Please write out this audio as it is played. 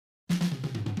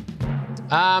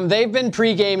They've been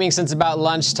pre-gaming since about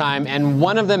lunchtime, and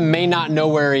one of them may not know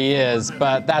where he is,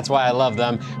 but that's why I love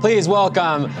them. Please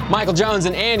welcome Michael Jones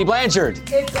and Andy Blanchard.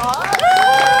 It's awesome!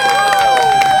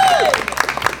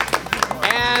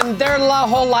 And their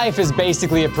whole life is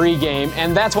basically a pre-game,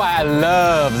 and that's why I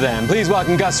love them. Please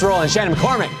welcome Gus Stroll and Shannon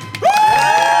McCormick.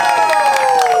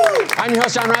 I'm your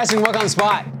host, John Rice, and welcome on the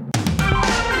spot.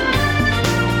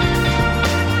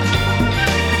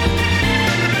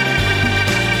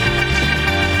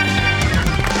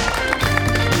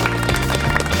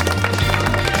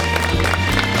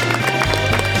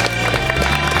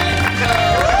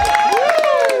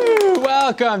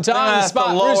 Welcome to On the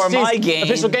Spot, Rooster Teeth's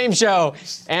official game show,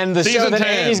 and the show that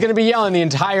Andy's going to be yelling the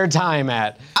entire time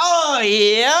at. Oh,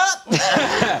 yeah.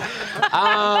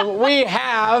 We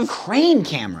have crane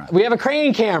camera. We have a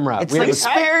crane camera. It's like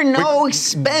spare no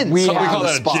expense. We on have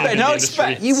the spot. No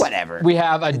expense. You whatever. We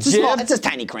have a jib. It's a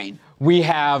tiny crane. We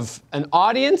have an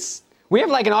audience. We have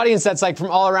like an audience that's like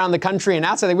from all around the country and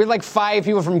outside. We have like 5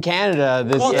 people from Canada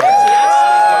this year.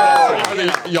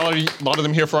 Y'all, a lot of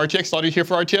them here for RTX? A lot of you here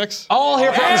for RTX? All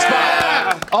here for On the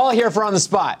Spot. All here for On the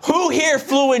Spot. Who here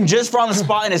flew in just for On the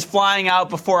Spot and is flying out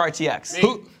before RTX?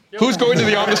 Who's going to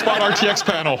the On the Spot RTX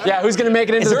panel? Yeah, who's going to make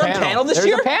it into the panel? Is there a panel this There's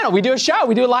year? There's a panel. We do a show.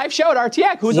 We do a live show at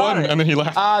RTX. Who's on it? And then he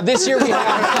left. This year we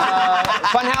have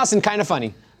Funhouse and Kinda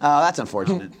Funny. Oh, that's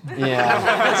unfortunate. Yeah.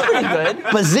 That's pretty good.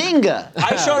 Bazinga.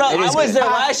 I showed up. I was there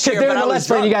last year, Because they're but in I the was Let's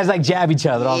Play, drunk. you guys like jab each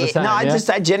other all the time. No, I yeah?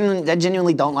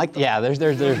 genuinely don't like them. Yeah, there's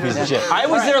a piece of shit. I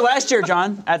was there last year,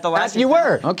 John, at the last. You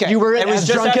were. Okay. You were It was as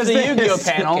just drunk after as the this. Yu-Gi-Oh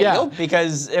panel. Yeah.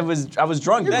 Because I was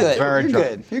drunk then. Good. Very You're drunk.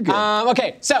 good. You're good.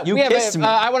 Okay, so You we have kissed me.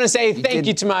 I want to say thank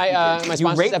you to my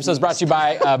sponsors. This episode is brought to you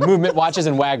by Movement Watches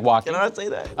and Wag Walking. Can I not say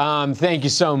that? Thank you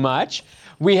so much.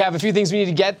 We have a few things we need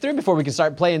to get through before we can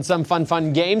start playing some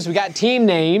fun games. We got team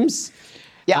names.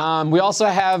 Yeah. We also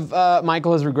have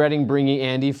Michael is regretting bringing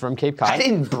Andy from Cape Cod. I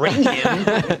didn't bring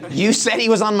him. You said he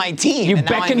was on my team. You and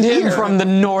now beckoned I'm him here. from the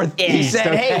northeast. He said,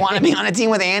 okay? hey, want to be on a team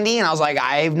with Andy? And I was like,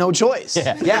 I have no choice.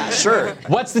 Yeah, sure.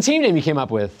 What's the team name you came up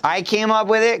with? I came up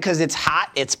with it because it's hot.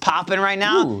 It's popping right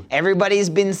now. Ooh. Everybody's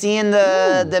been seeing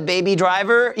the baby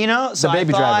driver, you know? So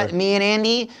Baby I thought Driver. me and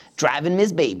Andy driving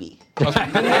Miss Baby. That's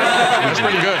pretty good.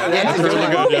 That's really good.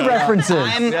 Movie Yeah.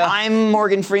 references. I'm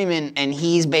Morgan Freeman and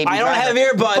he's Baby I don't Driver. have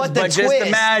earbuds, but the but just twist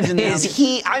imagine is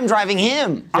them. I'm driving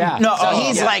him. Yeah. No, So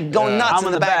he's like going nuts I'm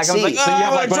in the back I was seat. like, So you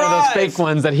have like one of those drive. fake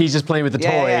ones that he's just playing with the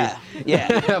toy.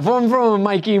 Yeah. Vroom vroom,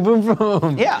 Mikey, vroom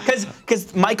vroom. Yeah.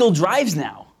 Because Michael drives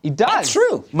now. He does. That's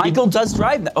true. Michael does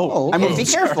drive now. I mean, be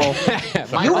careful.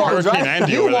 You Hurricane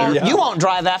Andy over there. You won't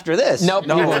drive after this. Nope,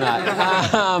 he will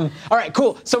not. All right,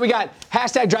 cool. So we got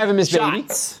hashtag driving Miss Baby.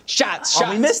 Shots. Oh,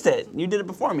 we missed it. You did it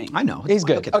before me. I know. He's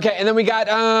good. Okay, and then we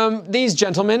got these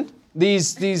gentlemen,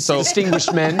 these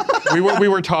distinguished men. We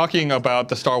were talking about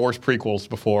the Star Wars prequels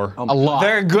before. A lot.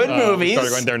 They're good movies. Started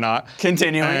going, they're not.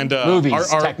 Continuing. And, Movies,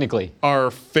 technically. Our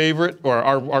favorite, or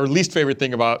our least favorite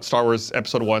thing about Star Wars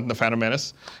Episode 1, The Phantom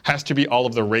Menace, has to be all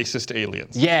of the racist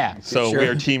aliens. Yeah. So we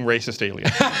are team racist aliens.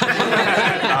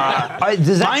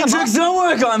 Does that Mind come tricks up? don't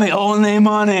work on me. Only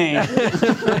money.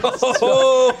 That's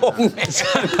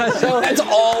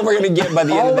all we're gonna get by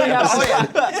the end of the episode.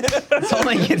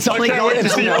 It's only Can't going wait to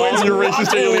see to all your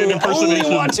racist alien Only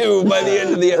impersonation. want to by the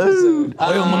end of the episode.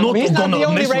 He's not the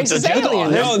only racist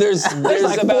alien. No, there's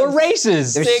like about 4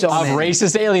 races There's so of many.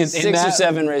 racist aliens. in 6 or that.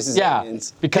 7 racist Yeah,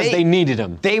 aliens. because they needed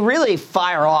them. They really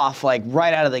fire off like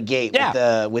right out of the gate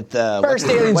with the First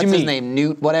aliens what's you his meet. name?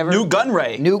 Newt whatever. New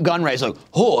Gunray. Newt Gunray's like,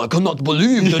 oh, I cannot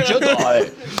believe the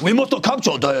Jedi. We must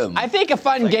capture them. I think a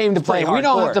fun game to play. pretty We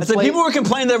don't have to It's like play. people were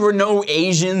complaining there were no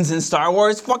Asians in Star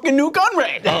Wars. Fucking New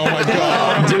Gunray. Oh my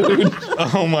god. Dude.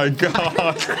 Oh my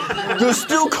god. They're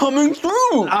still coming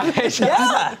through.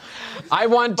 Yeah. I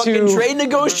want Fucking to. trade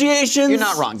negotiations. You're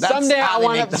not wrong. That's Someday how I they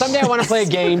want make to. them. Someday I want to play a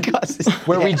game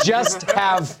where we just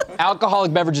have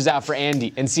alcoholic beverages out for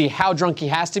Andy and see how drunk he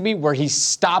has to be, where he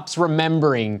stops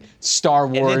remembering Star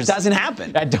Wars. It doesn't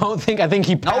happen. I don't think. I think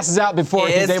he passes out before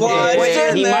he's It's able like- to.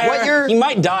 Wait, He might, what you're- he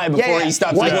might die before he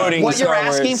stops devoting What Star you're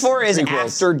asking Wars for is prequels.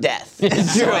 after death. So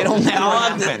it'll never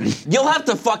happen. You'll have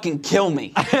to fucking kill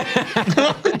me.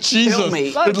 Jesus.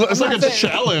 me. It's like a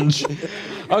challenge.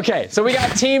 Okay, so we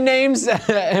got team names,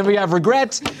 and we have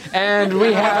regret, and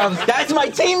we have. That's my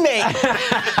teammate.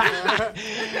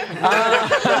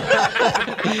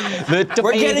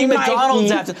 We're getting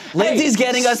McDonald's after. Lindsay's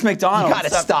getting us McDonald's. Gotta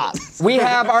stop. We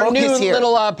have our Focus new here.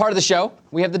 little part of the show.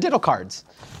 We have the diddle cards.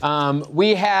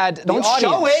 We had the Don't audience.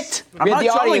 show it. I'm We had not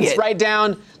the showing audience it. write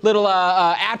down little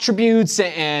attributes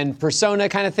and persona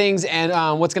kind of things.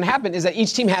 And what's going to happen is that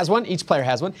each team has one. Each player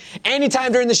has one.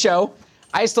 Anytime during the show,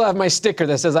 I still have my sticker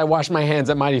that says I wash my hands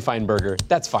at Mighty Fine Burger.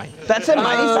 That's fine. That's at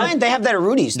Mighty Fine? They have that at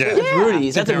Rudy's, too. Yeah.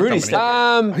 Rudy's. That's a Parent Rudy's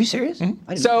company. sticker. Are you serious? I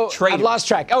didn't So Traitor. I've lost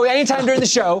track. Oh, anytime during the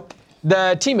show,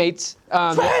 the teammates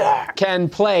can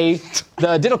play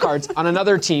the diddle cards on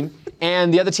another team,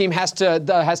 and the other team has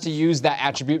to use that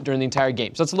attribute during the entire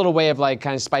game. So it's a little way of like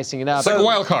kind of spicing it up. It's like a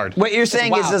wild card. What you're saying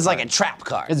is wild this is like card. a trap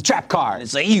card. It's a trap card.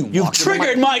 It's like you You've walk in the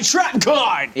triggered my trap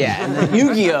card. Yeah, and then,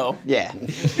 Yu-Gi-Oh. yeah.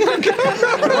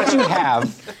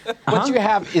 What you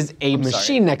have is a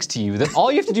machine next to you that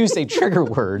all you have to do is say trigger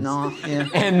words. No, yeah.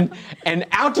 And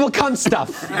out will come stuff.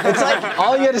 It's like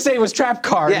all you had to say was trap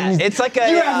card. Yeah, and it's like a,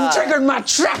 you have triggered my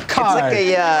trap card. It's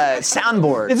like a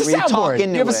soundboard. It's a where you talk soundboard.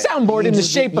 into You have a it. soundboard in the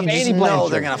shape of you just Andy know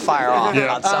Blanchard. they're gonna fire off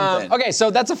about something. Okay,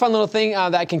 so that's a fun little thing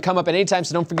that can come up at any time,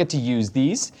 so don't forget to use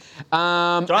these.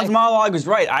 John's monologue was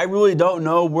right. I really don't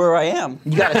know where I am.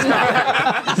 You gotta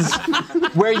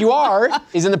stop. Where you are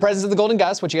is in the presence of the Golden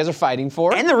Gus, which you guys are fighting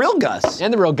for. And the real Gus.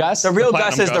 And the real Gus. The real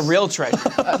Gus Platinum is the Gus. real treasure.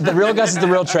 The real Gus is the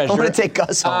real treasure. I'm gonna take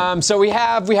Gus home. So we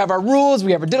have our rules,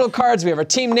 we have our diddle cards, we have our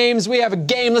team names, we have a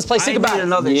game. Let's play I Think About need It.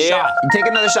 another shot. Take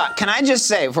another shot. Can I just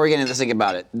say, before we get into this, think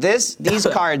about it. These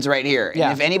cards right here, Yeah.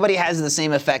 and if anybody has the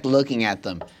same effect looking at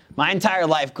them, my entire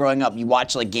life growing up, you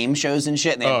watch like game shows and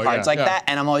shit, and they have Oh, cards yeah, like yeah. that,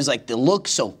 and I'm always like, they look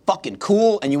so fucking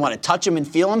cool, and you want to touch them and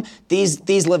feel them.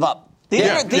 These live up. These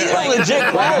Yeah, are, these yeah. are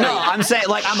legit quality. No, I'm saying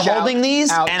like I'm Shout holding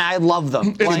these, out. and I love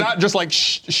them. It's Like, not just like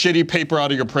shitty paper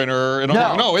out of your printer.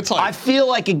 No, it's like I feel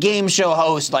like a game show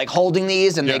host, like holding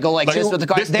these, and yeah. they go like this with the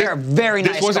cards. They are very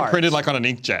nice This wasn't cards. printed like on an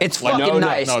inkjet. It's like, fucking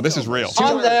nice. No, this is real.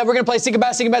 We're gonna play Think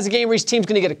About It. Think About It's a game where each team's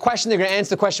gonna get a question. They're gonna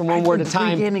answer the question one word at a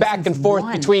time, back and forth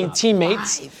between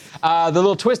teammates. The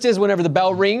little twist is whenever the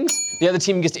bell rings, the other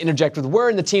team gets to interject with a word,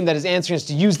 and the team that is answering has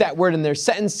to use that word in their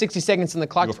sentence. 60 seconds on the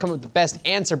clock to come up with the best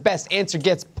answer. Best answer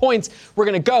gets points. We're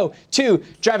gonna go to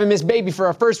Driving Miss Baby for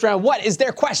our first round. What is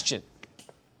their question?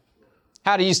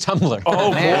 How to use Tumblr.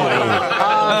 Oh,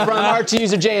 boy. From R2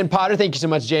 user Jay and Potter. Thank you so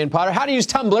much, Jay and Potter. How to use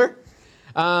Tumblr.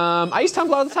 I use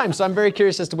Tumblr all the time, so I'm very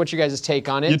curious as to what your guys' take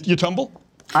on it. You tumble?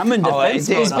 I'm in defense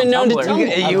mode. He's on been known to Tumblr.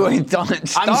 tumble. You ain't done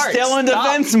it. I'm still in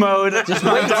defense mode. Just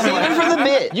Save it for the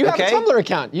bit. You have okay? a Tumblr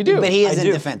account. You do. But he is I in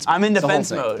do. defense. I'm in The whole defense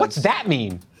thing. mode. What's that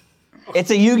mean? It's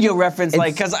a Yu-Gi-Oh reference,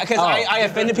 like, because oh. I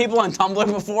offended people on Tumblr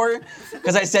before,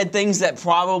 because I said things that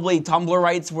probably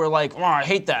Tumblrites were like, oh, I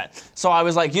hate that. So I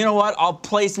was like, you know what? I'll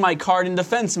place my card in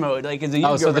defense mode, like it's a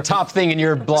Yu-Gi-Oh. Oh, so the reference. top thing in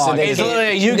your blog It's is literally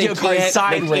a Yu-Gi-Oh card They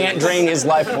sideways. can't drain his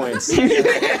life points. Danny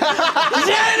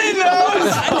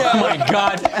knows. oh my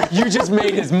god, you just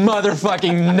made his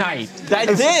motherfucking night. I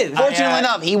did. Fortunately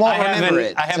enough, he won't remember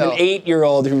it. I have so. an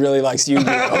 8-year-old who really likes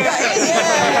Yu-Gi-Oh.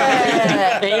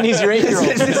 And he's your 8-year-old.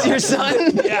 Is this your son?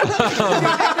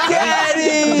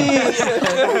 Daddy.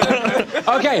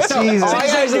 Okay, so Jesus all you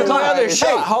guys need to My other play.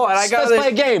 shot. Hold on, I got Let's play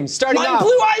a game. Starting My off.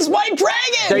 Blue Eyes White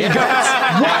Dragon. There you go.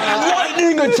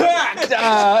 Lightning attack.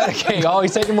 Okay, oh,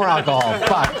 he's taking more alcohol.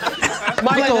 Fuck.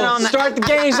 Michael, on the- start the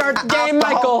game. Start the game,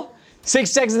 Michael.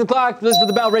 6 seconds on the clock. Listen for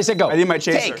the bell. Race it. Go. I need my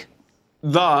chaser. Take.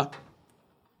 The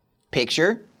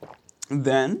Picture.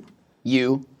 then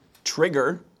You.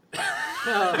 trigger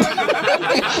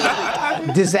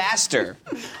Disaster.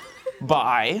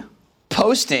 by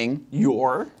Posting.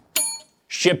 your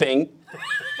Shipping.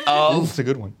 That's a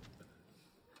good one.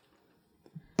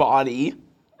 body.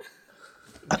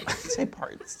 Say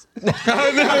parts.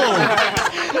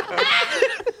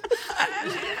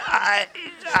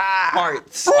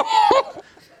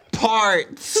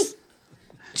 Parts.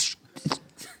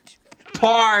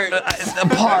 Parts.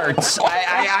 Parts.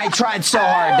 I tried so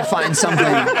hard to find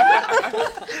something.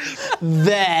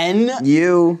 Then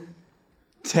You.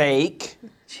 take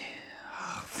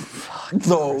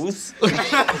those.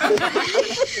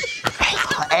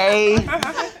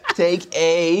 Take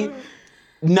a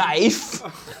knife.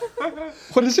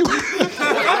 What is it?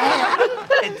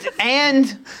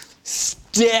 And.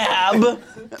 Stab.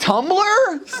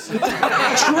 Tumblr?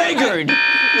 Triggered.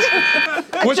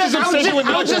 What's his obsession with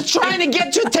I was knives? just trying to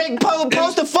get you to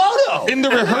post a photo. In the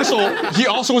rehearsal, he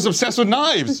also was obsessed with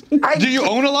knives. Do you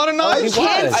own a lot of knives?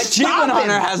 can't Achievement stop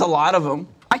Hunter him. has a lot of them.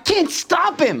 I can't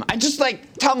stop him. I just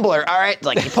like Tumblr, all right?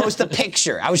 Like, you post a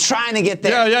picture. I was trying to get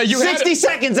there. Yeah, you had 60 it.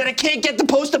 seconds and I can't get to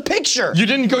post a picture. You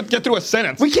didn't get through a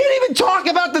sentence. We can't even talk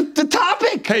about the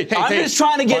topic. Hey, I'm just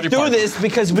trying to get body through parts. this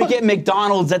because we get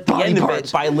McDonald's at the Body end of parts.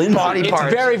 it by Lindsay. Body It's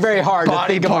parts. very, very hard to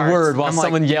Body think of a parts. word while I'm like-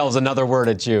 someone yells another word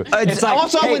at you. It's like,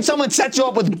 also hey, when someone sets you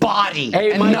up with body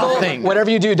Hey, and Michael, nothing.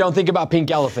 whatever you do, don't think about pink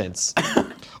elephants.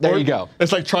 There you go.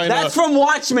 It's like trying That's to. from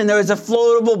Watchmen. There was a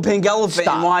floatable pink elephant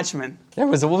in Watchmen. What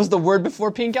was the word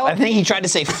before pink I elephant? think he tried to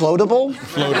say floatable.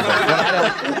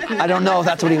 I don't know if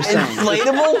that's what he was saying.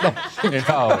 Inflatable?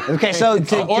 Oh. Okay, so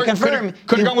to Or confirm,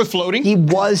 could have gone with floating. he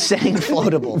was saying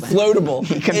floatable. Floatable.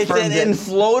 He It's confirmed an it.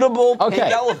 inflatable pink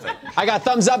Okay. elephant. I got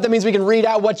thumbs up. That means we can read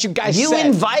out what you guys You said.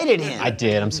 invited him. I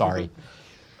did. I'm sorry.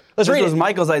 Let's This read was it.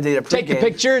 Michael's idea to Take a pregame.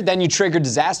 picture, then you trigger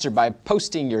disaster by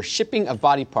posting your shipping of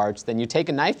body parts. Then you take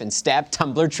a knife and stab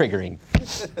Tumblr triggering.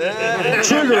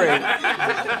 Triggering.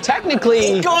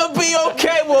 Technically, Gonna be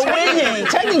okay. We're winning.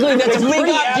 Technically, that's a We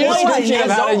free got description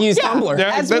of how to use Tumblr.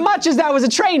 Yeah, as that- much as that was a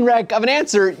train wreck of an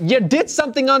answer, you did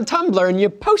something on Tumblr and you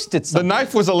posted The something.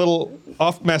 knife was a little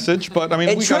off message, but I mean,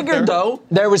 It we got triggered there. though.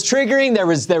 There was triggering. There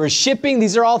was shipping.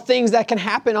 These are all things that can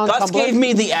happen on Gus Tumblr. gave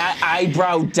me the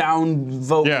eyebrow down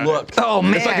vote Yeah. look. Oh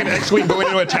man. It's like an X-wing going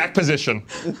into attack position.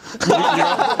 So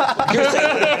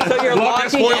you're Lock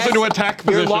locking S-foils into attack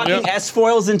You're position, locking yeah.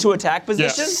 S-foils into attack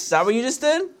position? Yes. Is that what you just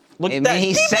did? Look I at mean, that.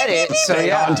 he said it, so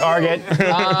yeah. On target.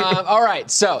 All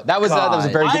right, so that was a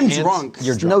very good I'm answer. drunk.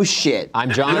 You're drunk. No shit. I'm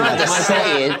John. You don't have to That's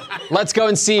say it. Let's go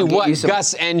and see get what you some-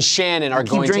 Gus and Shannon are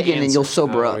Keep going to drinking answer. and you'll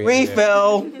sober up.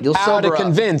 Refill. You'll How to sober up.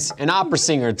 convince an opera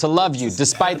singer to love you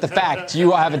despite the fact you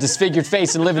have a disfigured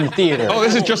face and live in the theater. Oh,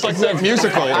 this is just like that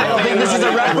musical. I don't think this is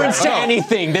a reference to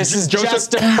anything. This is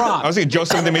just a I prompt. was thinking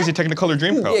Joseph and the Amazing Technicolor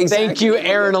Dreamcoat. Thank you,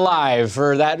 Aaron Alive,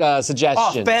 for that Oh,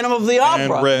 suggestion. Phantom of the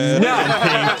And Opera. red,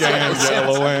 and pink, and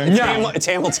yellow, and It's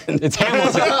Hamilton. It's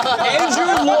Hamilton.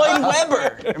 Andrew Lloyd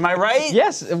Webber. Am I right?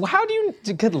 Yes. How do you?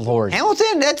 Good lord.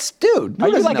 Hamilton, that's dude. who Are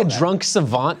you doesn't like a know that? drunk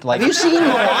savant? Like Have you seen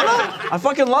Moana? I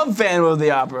fucking love Phantom of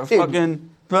the Opera. Fucking.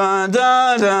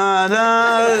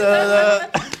 Ba-da-da-da-da-da.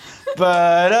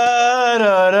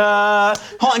 Ba-da-da-da.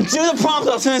 Hold on, do the prompt.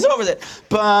 I'll turn this over there.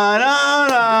 Ba-da-da-da-da.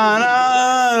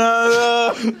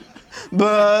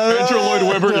 Andrew Lloyd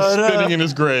Webber is spinning in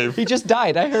his grave. he just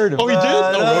died. I heard him. Oh, he did?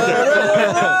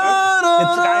 Oh,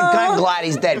 I'm kind of glad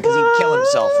he's dead because he'd kill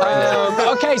himself right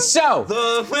now. Okay, so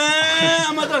The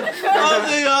Phantom of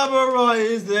the Opera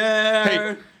is there.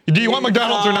 okay. Hey, do you want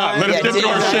McDonald's or not? Let us get through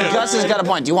our shit. Gus has got a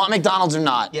point. Do you want McDonald's or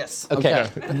not? Yes. okay.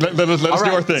 Let us All do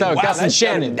our right. thing. So Gus and That's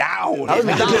Shannon. down.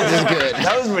 McDonald's is good.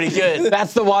 That was pretty good.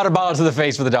 That's the water bottle to the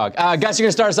face for the dog. Gus, you're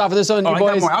gonna start us off with this one, you I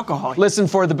got boys. more alcohol. Listen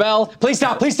for the bell. Please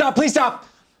stop! Please stop! Please stop!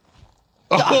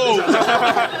 Oh,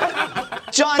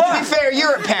 John, to be fair,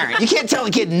 you're a parent. You can't tell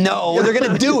a kid no. They're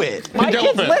gonna do it. My kids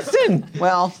elephant. listen.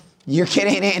 Well, your kid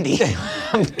ain't Andy.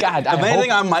 God, I If anything,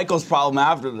 hope. I'm Michael's problem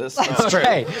after this.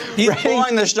 Okay. He's Ready?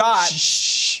 pulling the shot.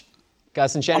 Shh.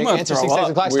 Gus and Shannon, I'm gonna answer throw 6 seconds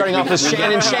up. o'clock. Starting off with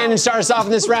Shannon. Shannon, start us off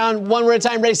in this round. One word at a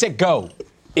time. Ready, set, go.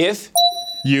 If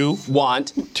you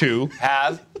want to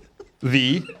have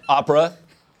the opera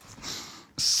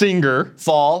singer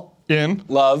fall in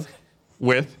love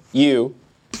with you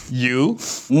you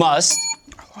must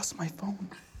I lost my phone.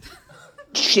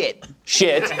 Shit.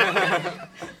 shit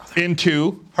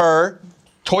into her,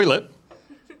 toilet,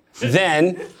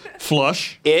 then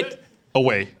flush it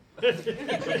away.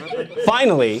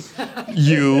 finally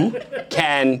You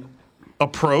can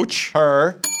approach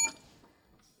her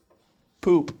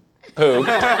Poop. poop.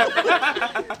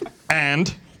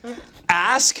 and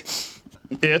Ask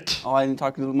it Oh, I didn't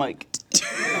talk to the mic.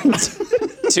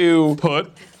 to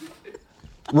put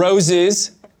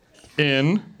roses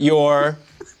in your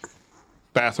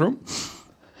bathroom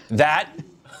that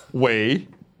way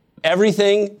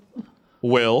everything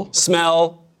will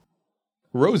smell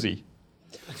rosy.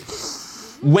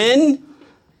 when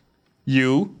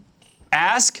You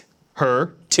ask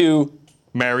her to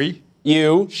marry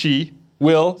you she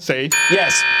will say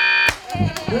yes.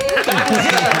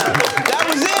 That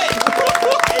was it.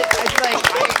 It's like,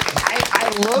 I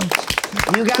looked.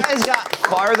 You guys got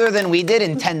farther than we did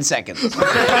in 10 seconds. I'm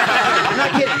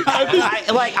not kidding.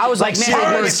 I was like, man,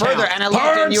 I went further, and I looked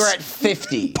and you were at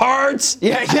 50. Parts.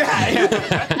 Yeah.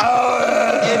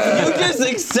 If you just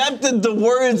accepted the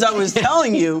words I was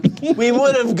telling you, we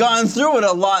would have gone through it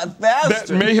a lot that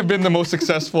faster. may have been the most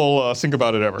successful Think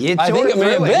About It ever. I think it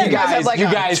may have been. You guys, like you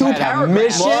a guys 2 had a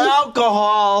paragraphs. mission. More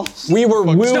alcohol. We were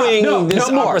wooing no, this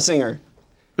no more. opera singer.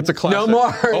 It's a classic. No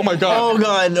more. Oh my god. Oh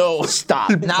God, no. Stop.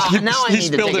 Now I he need to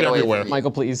spilled take it it away everywhere. from you.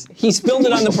 Michael, please. He spilled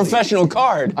it on the professional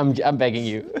card. I'm begging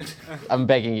you. I'm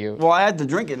begging you. Well, I had to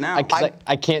drink it now.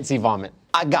 I can't see vomit.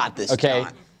 I got this, Okay.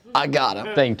 John. I got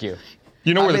him. Thank you.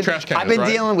 You know where the trash can I've is, been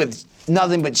right? dealing with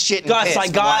nothing but shit and Gus, piss I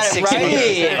for the got last it 6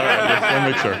 years. right. All right,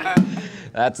 let's make sure.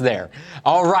 That's there.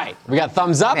 All right. We got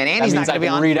thumbs up. And that Andy's means not I going to be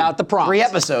can on read for out the prompt. 3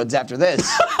 episodes after this.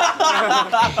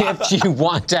 If you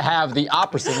want to have the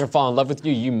opera singer fall in love with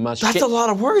you, you must That's a lot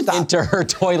of words. into her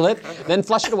toilet, then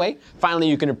flush it away. Finally,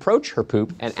 you can approach her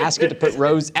poop and ask it to put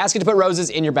roses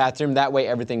in your bathroom. That way,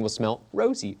 everything will smell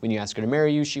rosy. When you ask her to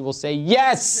marry you, she will say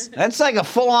yes. That's like a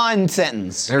full-on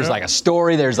sentence. There's like a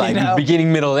story. There's like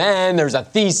beginning, middle, end. There's a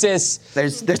thesis.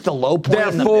 There's the low point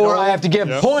in the Therefore, middle. I have to give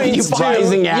points to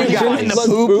Rising you action guys. in the Let's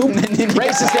poop. poop.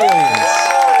 Racist aliens.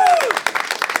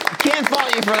 Can't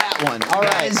fault you for that one. All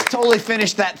right. You guys totally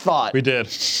finished that thought. We did.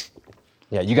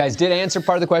 Yeah, you guys did answer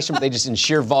part of the question, but they just in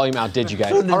sheer volume outdid you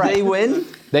guys. Did All right. they win?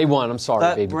 They won. I'm sorry,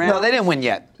 That baby. round- No, they didn't win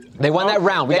yet. They won that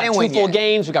round. We They got didn't 2 win full yet.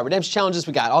 games. We got redemption challenges.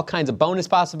 We got all kinds of bonus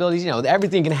possibilities. You know,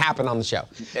 everything can happen on the show.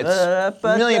 It's a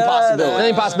million possibilities. A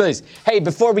million possibilities. Hey,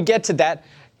 before we get to that,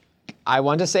 I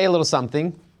want to say a little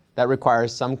something that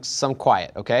requires some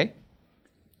quiet, okay?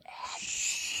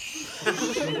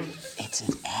 It's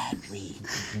an ad read.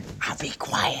 I'll be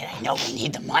quiet. I know we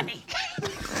need the money.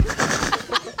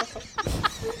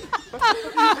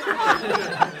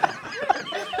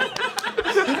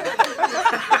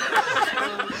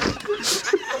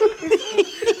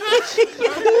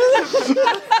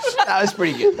 That was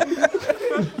pretty good.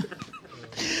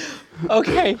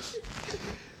 Okay.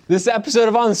 This episode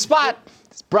of On the Spot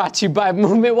is brought to you by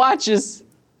Movement Watches.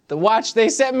 The watch they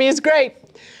sent me is great.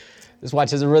 This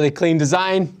watch has a really clean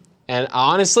design, and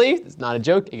honestly, it's not a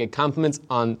joke. I get compliments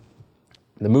on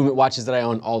the Movement watches that I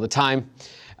own all the time.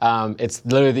 It's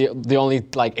literally the only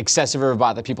like accessory I've ever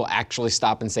bought that people actually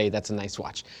stop and say that's a nice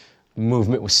watch.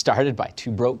 Movement was started by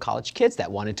 2 broke college kids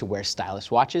that wanted to wear stylish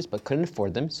watches but couldn't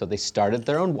afford them, so they started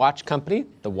their own watch company.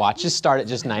 The watches start at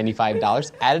just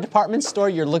 $95. At a department store,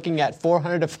 you're looking at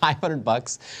 $400 to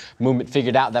 $500. Movement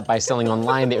figured out that by selling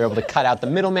online, they were able to cut out the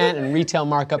middleman and retail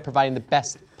markup, providing the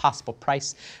best possible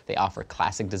price. They offer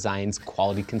classic designs,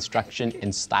 quality construction,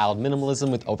 and styled minimalism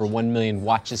with over 1 million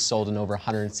watches sold in over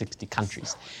 160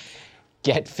 countries.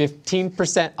 Get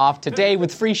 15% off today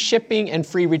with free shipping and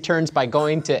free returns by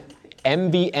going to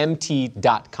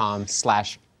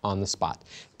mvmt.com/onthespot.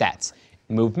 That's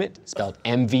Movement, spelled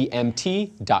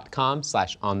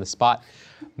mvmt.com/onthespot.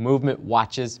 Movement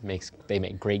watches, they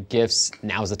make great gifts.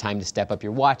 Now's the time to step up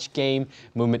your watch game.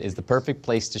 Movement is the perfect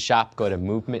place to shop. Go to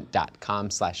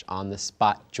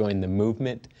movement.com/onthespot. Join the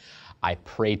movement. I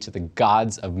pray to the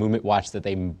gods of Movement Watch that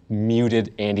they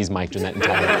muted Andy's mic during that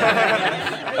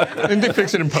entire Didn't they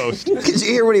fix it in post? Did you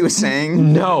hear what he was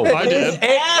saying? No. I did.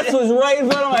 Ass was right in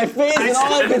front of my face, and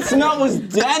all I could smell was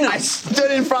denim. I stood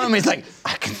in front of him. He's like,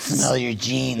 I can smell your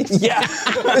jeans. Yeah.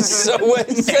 So what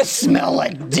it They says, smell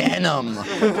like denim.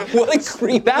 what a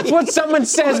creep. That's what someone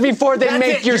says before they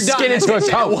make it, your you're done. skin into a That's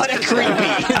it. coat. What a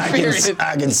creepy.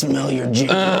 I can smell your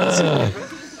jeans.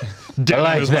 Denim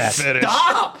like is my that. fetish.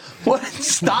 Stop! What?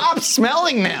 Stop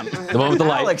smelling them. The one with the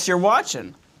light. Alex, you're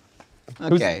watching.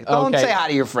 Okay, don't Okay. say hi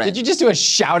to your friend. Did you just do a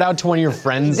shout out to one of your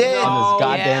friends did. on this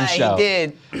goddamn yeah, show? he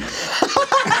did.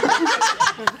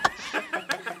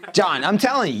 John, I'm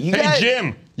telling you, Hey,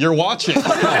 Jim, you're watching.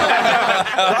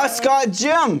 Gus got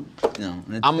Jim. No,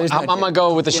 I'm gonna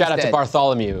go with the shout out to dead.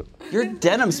 Bartholomew. Your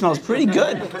denim smells pretty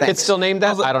good. It's still named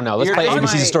that? I don't know. Let's Your- play on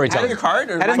ABC's my- Storytelling. Out of your card?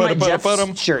 Or How does my my Jeff's-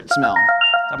 Jeff's shirt smell?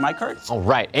 Is that my card? All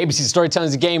right, ABC's Storytelling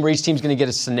is a game where each team's gonna get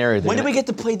a scenario. When do we get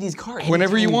to play these cards?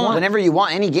 Whenever you want. Whenever you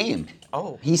want, any game.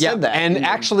 Oh. He said that. And in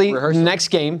actually, rehearsal. next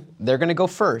game, they're gonna go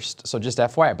first. So just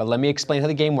FYI, but let me explain how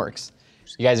the game works.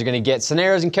 You guys are gonna get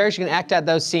scenarios and characters. You're gonna act out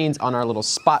those scenes on our little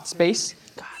spot space.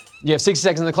 You have 60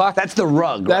 seconds on the clock. That's the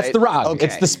rug, That's right? the rug. Okay.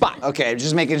 It's the spot. Okay,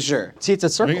 just making sure. See, it's a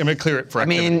circle. Let me clear it for I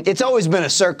activity. mean, it's always been a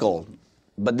circle,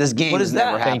 but this game What has is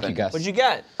never that? happened. Thank you, Gus. What'd you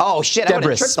get? Oh shit, I would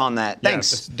Debris. have tripped on that. Yeah,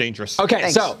 Thanks. it's dangerous. Okay,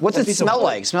 Thanks. so What's it piece of smell wood.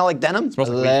 like? Smell like denim?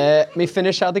 let me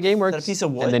finish how the game works. Is that a piece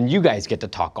of wood? And then you guys get to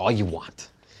talk all you want.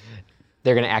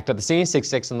 They're going to act out the scene,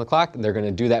 6 on the clock. They're going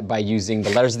to do that by using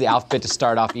the letters of the alphabet to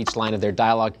start off each line of their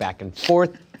dialogue back and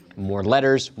forth. More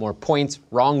letters, more points,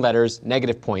 wrong letters,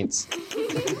 negative points.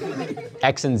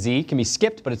 X and Z can be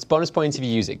skipped, but it's bonus points if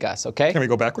you use it, Gus, okay? Can we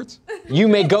go backwards? You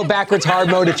may go backwards hard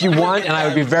mode if you want, and I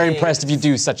would be very impressed if you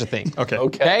do such a thing. Okay.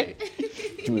 Okay?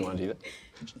 Do we want to do that?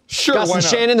 Sure, Gus why and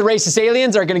not? Shannon, the racist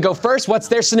aliens, are going to go first. What's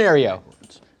their scenario?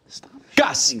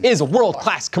 Gus is a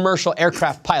world-class commercial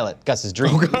aircraft pilot, Gus's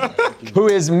dream, who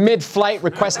is mid-flight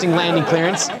requesting landing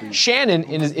clearance. Shannon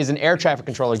is an air traffic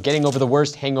controller getting over the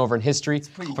worst hangover in history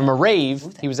from a rave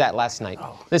he was at last night.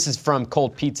 This is from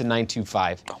Cold Pizza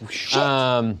 925.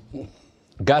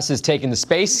 Gus is taking the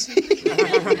space.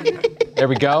 There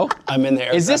we go. I'm in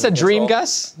there. Is this a dream,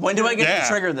 Gus? When do I get Yeah. to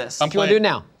trigger this? I'm You want to do it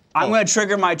now? I'm going to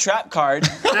trigger my trap card.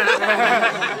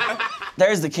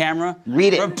 There's the camera.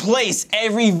 Read it. Replace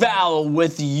every vowel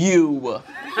with you.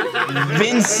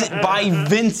 Vincent by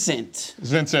Vincent.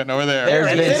 Vincent over there.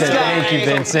 There's Vincent. Thank you,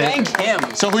 Vincent. Thank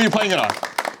him. So who are you playing it on?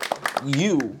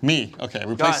 You. Me. Okay.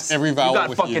 Replace Gus, every you vowel got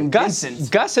with fucking you.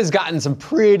 Gus has gotten some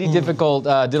pretty difficult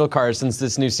diddle cards since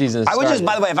this new season I would started. just,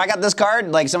 by the way, if I got this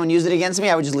card, like someone used it against me,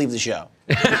 I would just leave the show.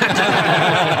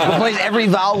 Replace every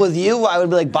vowel with you, I would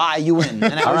be like, bye, you win.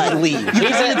 And I would just leave. You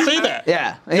can't say that.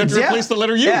 Yeah. You have to replace the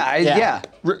letter U. Yeah.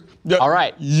 All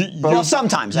right. Well,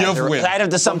 sometimes I have to, win. I'd have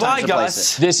to sometimes Bye, replace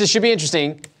Gus. it. This should be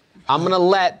interesting. I'm going to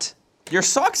let... Your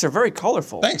socks are very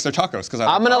colorful. Thanks, they're tacos. Because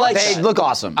I'm going to let... They look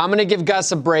awesome. I'm going to give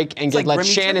Gus a break and like let Remy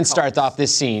Shannon Turco. start off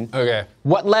this scene. Okay.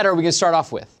 What letter are we going to start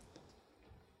off with?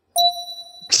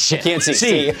 Shit. Can't see.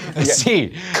 C.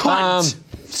 C.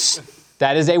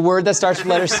 That is a word that starts with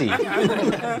letter C.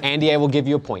 Andy, I will give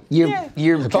you a point.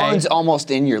 Your phone's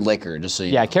almost in your liquor, just so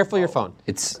you Yeah, know. careful your phone.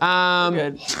 It's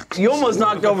Good. You almost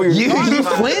knocked over your you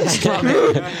flinched from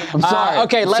it. I'm sorry.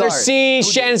 Okay, I'm letter sorry. C.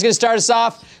 Shannon's going to start us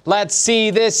off. Let's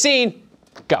see this scene.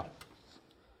 Go.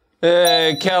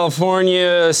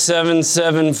 California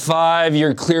 775.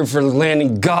 You're clear for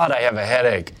landing. God, I have a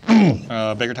headache.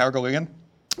 Baker Tower, go again.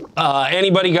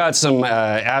 Anybody got some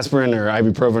aspirin or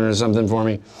ibuprofen or something for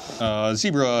me?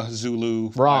 Zebra,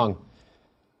 Zulu. Wrong.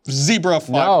 Zebra.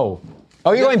 Flag. No.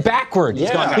 Oh, you're going backward.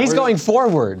 Yeah. He's going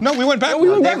forward. No, we went backward.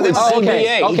 Oh,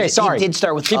 okay. He Okay, He sorry. did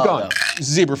start with Keep going.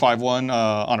 Zebra 5-1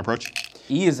 on approach.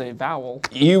 E is a vowel.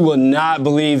 You will not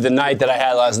believe the night that I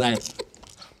had last night.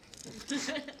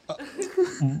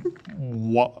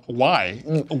 Why?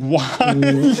 Why?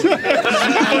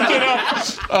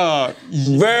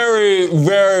 Very,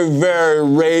 very, very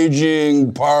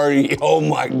raging party. Oh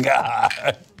my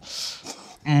God.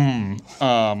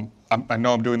 I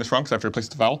know I'm doing this wrong because I have to replace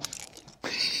the vowel.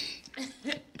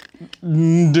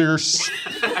 There's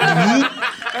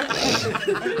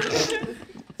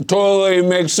Totally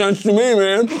makes sense to me,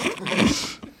 man.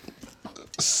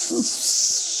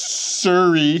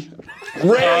 Surrey.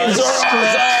 Rains are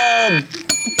awesome.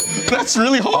 That's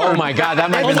really hard. Oh my God, that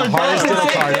might have been the hardest diddle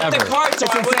card The ever. card, so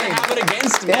I wouldn't have it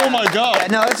against me. Oh my God. Yeah,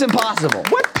 no, it's impossible.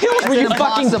 What pills were you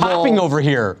fucking impossible. popping over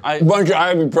here? Bunch of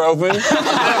ibuprofen.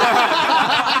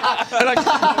 And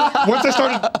once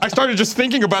I started just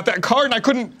thinking about that card, and I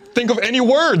couldn't think of any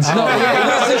words.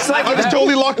 It's like I was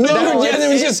totally locked in. It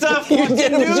was just stuff you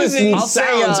did it just in I'll say,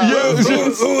 sounds.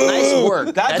 nice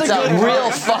work. That's a a good real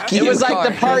card. fuck It you was like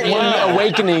card. the part in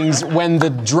Awakenings when the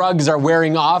drugs are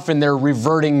wearing off and they're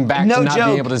reverting back No to not joke.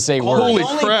 being able to say Holy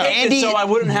words. crap. Andy- So I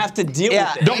wouldn't have to deal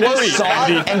Yeah. with it. Don't worry, saw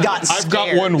it Andy. and got I've got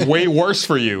scared. one way worse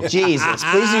for you. Jesus,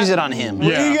 please use it on him.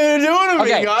 Yeah. gonna do to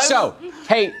me, Okay, guys? so,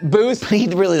 hey, Booth, He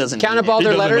really doesn't count need up all it.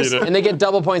 their doesn't letters need it. and they get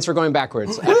double points for going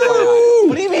backwards.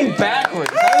 What do you mean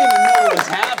backwards? I don't even know what's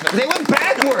happening. They went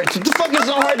backwards. What the fuck is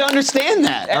so hard to understand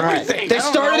that? Everything. They I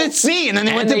don't started know. at C, and then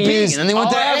they And went to they B, used- and then they went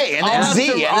to A, and then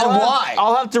Z, and then Y.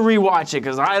 I'll have to rewatch it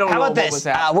because I don't How know about what this? was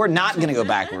happening. We're not going to go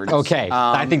backwards. Okay,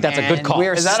 I think that's a good and call.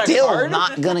 We're Is that a still card?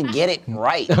 not going to get it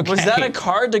right. Was that a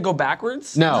card to go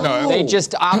backwards? No, No. they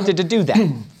just opted to do that.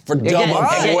 For Again, double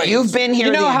points. you've been here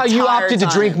You know the how you entire opted to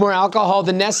time. drink more alcohol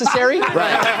than necessary?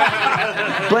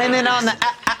 Blame it on the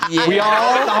We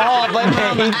all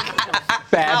made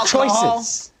bad alcohol.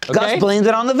 choices. Gus Okay? blamed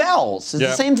it on the vowels. It's Yeah,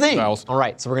 the same thing. vowels. All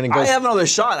right, so we're going to I go have another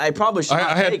shot. I probably should I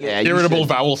not had take it. irritable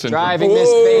vowel syndrome. Driving Miss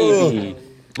Baby.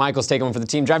 Michael's taking one for the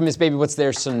team. Driving Miss Baby, what's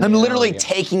their scenario? I'm literally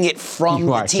taking it from You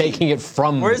the are team. taking it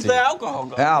from Where's the the team. alcohol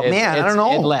go? Oh, man, I don't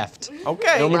know. It left.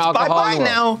 Okay. No more it's alcohol bye-bye in the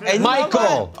world. now. It's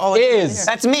Michael bye-bye. Oh, it's is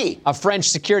That's me. a French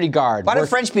security guard. Why do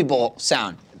French people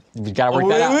sound? We gotta work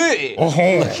that out.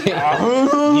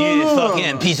 You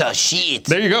fucking piece of shit.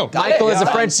 There you go. Michael is a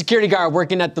French security guard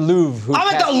working at the Louvre. Who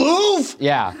I'm at the Louvre?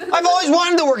 Yeah. I've always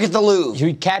wanted to work at the Louvre.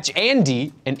 Who catch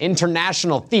Andy, an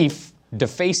international thief,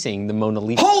 defacing the Mona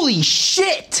Lisa. Holy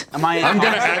shit! Am I? I'm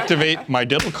going to activate my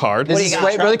diddle card. This do you is, got?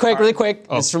 wait, really quick.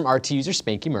 This is from RT user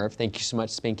Spanky Merv. Thank you so much,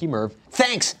 Spanky Merv.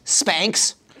 Thanks,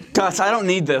 Spanx. Gus, I don't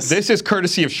need this. This is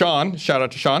courtesy of Sean. Shout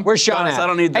out to Sean. Where's Sean Guys, at? I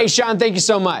don't need Hey, this. Sean, thank you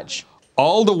so much.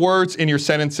 All the words in your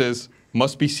sentences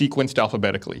must be sequenced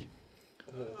alphabetically.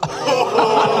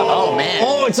 Oh man.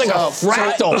 Oh, it's like a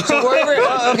fractal. So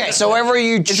wherever, so wherever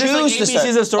you Is this choose like to start,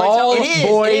 ABC's of All storytelling? It is,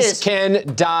 boys it is.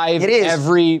 can dive It is.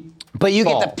 every but you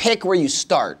fall. get to pick where you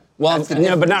start. Well, That's the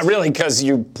no, but not difference. really, because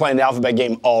you're playing the alphabet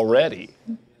game already.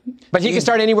 But he can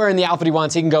start anywhere in the alphabet he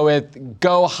wants. He can go with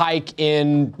go hike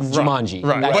in Jumanji.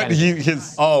 Right. That But kind of thing.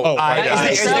 his. Oh,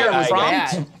 Is there a I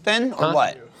prompt then, or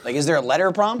what? Like, is there a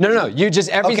letter prompt? No. You just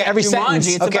every sentence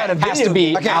Jumanji, it's about a has video to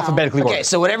be game. alphabetically ordered. Okay,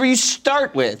 so whatever you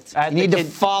start with, you need to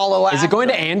follow Is it going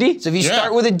to Andy? So if you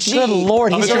start with a G. Good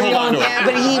Lord, he's already already on. Yeah,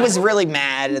 but he was really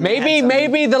mad. and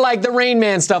Maybe the Rain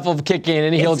Man stuff will kick in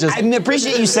and he'll just. I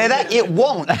appreciate you say that. It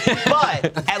won't.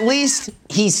 But at least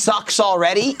he sucks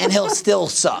already, and he'll still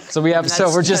suck. So we have. And So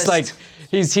that's we're just like.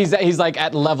 He's like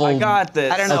at level. I got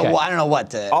this. I don't know. Okay. I don't know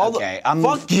what to.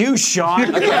 Fuck you, Sean.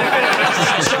 Sean,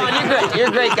 you're great. You're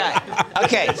a great guy.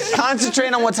 Okay,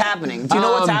 concentrate on what's happening. Do you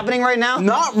know what's happening right now?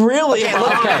 Not really.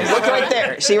 Okay, look right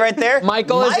there. See right there?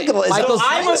 Michael is. So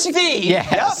I'm a thief.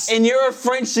 Yes. And you're a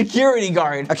French security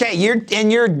guard. Okay,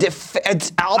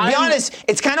 I'll be honest,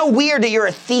 it's kind of weird that you're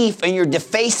a thief and you're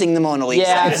defacing the Mona Lisa.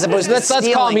 Yeah, as opposed to let's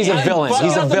call him. He's a stealing it. villain. Fuck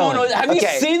He's a up the villain. Mona- Have you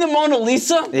Okay. seen the Mona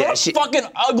Lisa? Yeah, What a fucking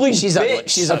ugly She's bitch. ugly.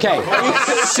 She's Okay.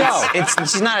 So,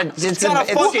 She's not a. It's got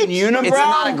a fucking unibrow. It's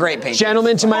not a great painting.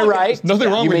 gentlemen to my right, Nothing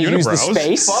wrong you with may use the unibrows.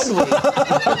 space. Fuck.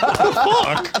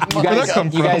 Where'd that come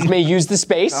You guys from? may use the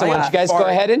space. So why don't you guys go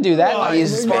ahead and do that? I'll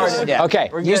use the space. Yeah. Okay.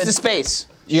 Use the space.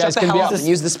 You guys Shut the can hell be up up. and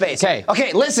use the space. Okay.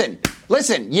 Okay. Listen.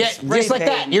 Yeah. Just like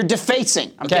that. You're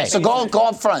defacing. Okay. So go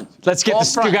up front. Let's get Go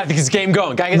this. up You front. got this game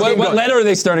going. Guys, What going. letter are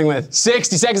they starting with?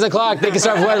 60 seconds on the clock. They can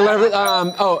start with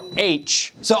letter.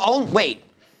 H. So wait.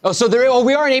 Oh, so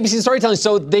we are in ABC storytelling.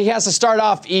 So he has to start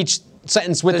off each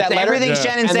sentence with that letter. Everything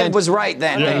Shannon And said then- was right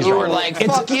then. Yeah. And you were like,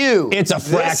 fuck you. It's a This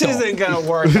fractal. isn't gonna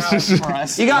work out for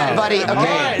us. You got it, buddy. Okay. All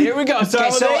right, here we go. Start Okay,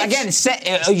 with so H. again,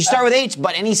 you start with H,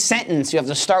 but any sentence you have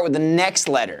to start with the next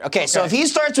letter. Okay, so if he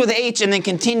starts with H and then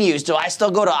continues, do I still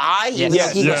go to I? Even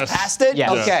Yes. though he goes Yes. past it? Yes.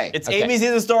 Okay. It's Okay.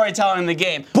 ABC the storytelling in the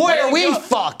game. Boy, are we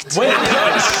fucked. We're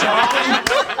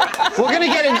gonna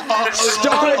get an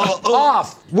start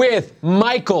off with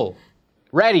Michael.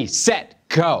 Ready, set,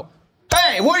 go.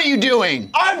 Hey, what are you doing?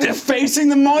 I'm defacing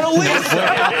the Mona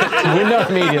Lisa. We know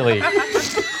immediately.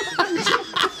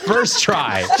 First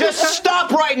try. Just stop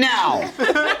right now.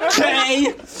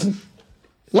 Okay.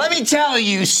 Let me tell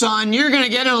you, son, you're gonna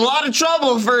get in a lot of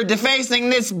trouble for defacing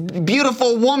this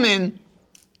beautiful woman.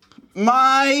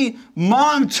 My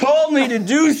mom told me to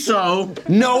do so.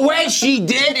 No way she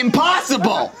did.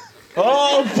 Impossible.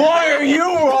 Oh boy, are you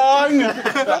wrong!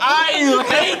 I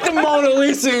hate the Mona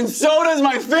Lisa, and so does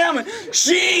my family.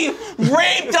 She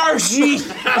raped our sheep.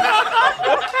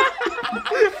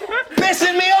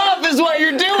 Pissing me off is what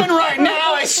you're doing right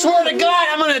now. I swear to God,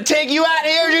 I'm gonna take you out of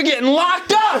here. You're getting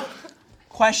locked up.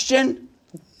 Question?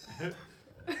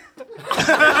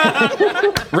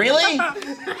 Really?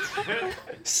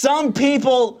 Some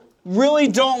people really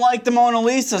don't like the Mona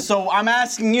Lisa, so I'm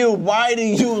asking you, why do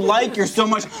you like her so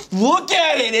much? Look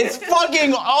at it, it's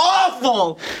fucking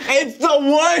awful. It's the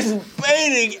worst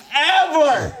painting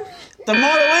ever. The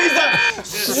Mona Lisa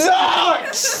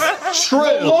sucks. True.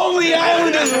 The Lonely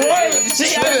Island is worse.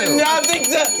 See, I did not think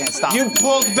that. stop. You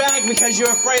pulled back because you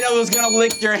were afraid I was gonna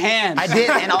lick your hand. I did,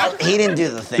 and he didn't do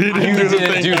the thing. You didn't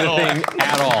do the thing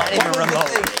at all. Not even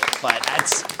remotely. But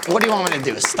that's. What do you want me to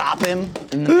do? Stop him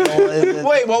in the middle of it?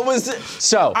 Wait, what was it?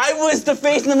 So, I was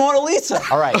defacing the Mona Lisa.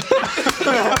 all right.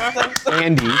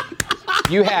 Andy,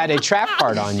 you had a trap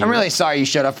card on you. I'm really sorry you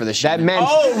showed up for this show. That meant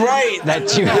Oh, right.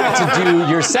 that you had to do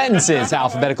your sentences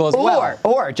alphabetical as well.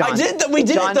 Or John. I did that. We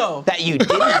did John, it though. That you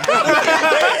didn't have.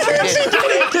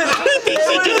 It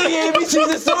was the ABC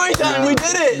the storytelling. We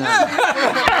did it.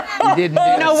 You didn't.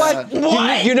 You know what?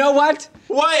 You know what?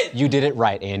 What? You did it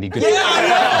right, Andy. Good Yeah, job. I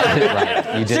know. You did it right.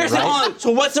 You did it Seriously, right. hold on.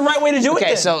 So what's the right way to do it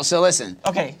Okay, then? so listen.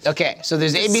 Okay. Okay, so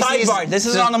there's ABCs. Sidebar. This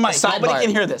isn't on the mic. Nobody Sidebar. can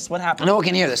hear this. What happened? No one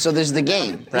can hear this. So there's the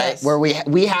game, right? Yes. Where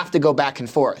we have to go back and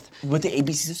forth. With the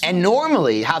ABC. And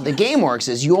normally, how the game works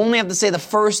is you only have to say the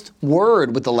first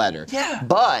word with the letter. Yeah.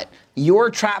 But your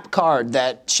trap card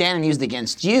that Shannon used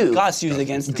against you. Gus used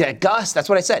against. That Gus, that's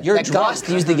what I said. You're that drunk. Gus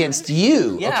used against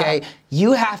you, Yeah. okay?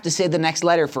 You have to say the next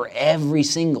letter for every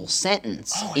single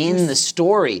sentence in the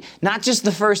story, not just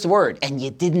the first word. And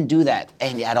you didn't do that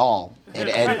at all, at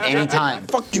any time.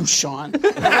 Fuck you, Sean.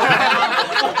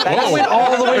 That went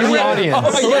all the way to the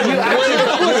audience.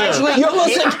 You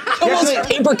almost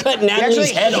paper cut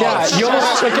Natalie's head off. Yeah, you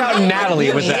almost took out Natalie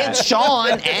You with hit that.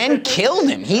 Sean and killed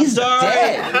him. He's Sorry.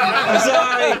 dead. I'm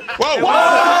sorry.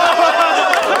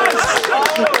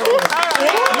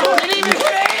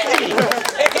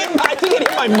 I think it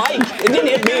hit my mic. It didn't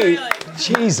hit me.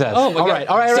 Jesus. Oh my all God. right,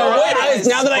 all right, So all right. wait,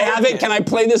 now that I have it, can I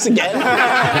play this again?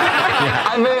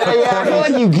 I feel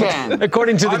like you can.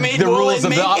 According to the, I mean, the will rules it of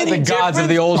make any the gods of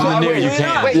the difference? old and the new, you Probably can.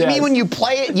 not. Wait, you mean when you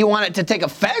play it, you want it to take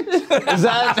effect? Is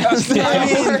that?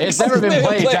 It's never been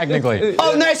played technically.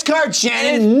 Oh, nice card,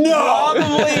 Shannon.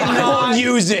 Probably not.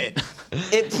 Use it.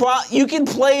 You can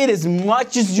play it as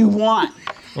much as you want.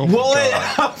 Will it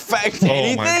affect Oh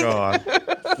anything? my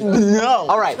God. No.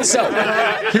 All right, so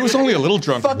He was only a little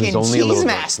drunk. Fucking only a little cheese bit.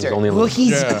 master. There's only a Well, little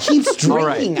he Yeah. keeps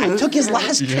right. drinking. I took his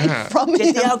last drink Yeah. from him.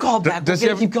 Get the alcohol back. Does We're he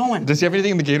gonna have, keep going. Does he have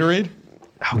anything in the Gatorade?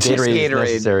 Gatorade is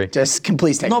necessary. Just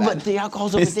please take No, that. but the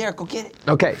alcohol's over there. Go get it.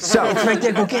 Okay, so It's right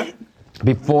there. Go get it.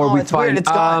 before Oh, we it's weird, find, it's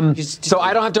gone. Just so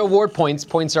I don't have to award points.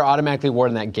 Points are automatically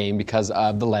awarded in that game because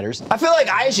of the letters. I feel like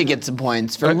I should get some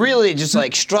points for really just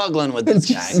like struggling with this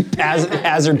guy.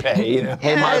 Hazard pay, you know.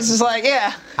 Hey, it's just like,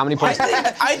 yeah. How many points?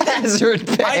 I think, Hazard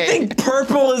pay. I think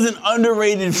purple is an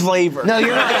underrated flavor. No,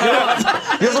 you're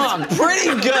not. You're wrong.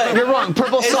 Pretty good. You're wrong.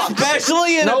 Purple sucks.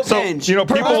 Especially in a So, pinch. you know,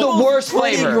 Purple's people, the worst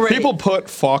Pretty flavor. great. people put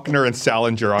Faulkner and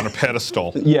Salinger on a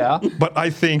pedestal. Yeah. But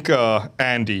I think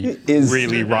Andy Is-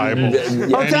 really rivals.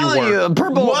 I'm telling you,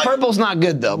 purple's not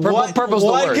good though. Purple's the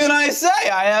what worst. can I say?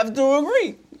 I have to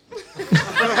agree.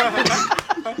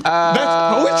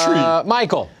 That's poetry.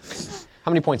 Michael,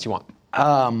 how many points you want?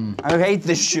 I hate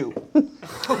this shoe.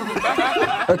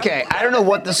 Okay, I don't know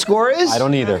what the score is. I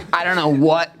don't either. I don't know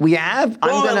what we have.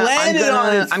 Bro, it landed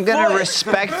on its I'm gonna foot.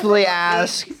 respectfully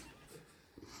ask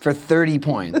for 30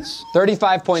 points.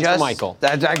 35 points for Michael.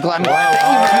 I'm glad.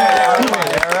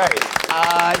 All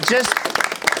right. Just,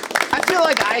 I feel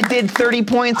like I did 30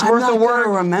 points worth not of work.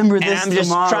 gonna remember and this I'm just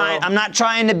tomorrow. trying. I'm not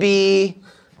trying to be.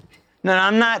 No,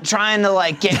 I'm not trying to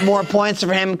like get more points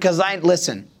for him because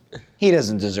listen. He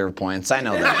doesn't deserve points. I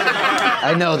know that.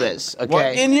 I know this. Okay.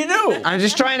 What can you do? I'm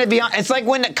just trying to be honest. It's like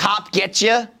when the cop gets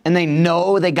you and they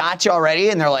know they got you already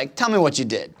and they're like, tell me what you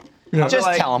did. Just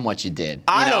like, tell them what you did. You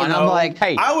I know? don't And know. I'm like,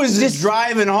 Hey, I was just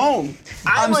driving home.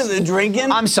 I wasn't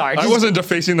drinking. I'm sorry. I wasn't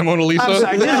defacing the Mona Lisa. I'm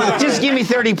sorry. Just give me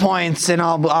 30 points and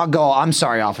I'll go. I'm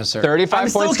sorry, officer. 35 I'm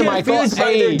still points to Michael. confused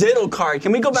by their diddle card.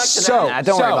 Can we go back to So, that?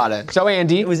 Don't worry about it. So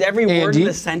Andy. It was every word Andy, in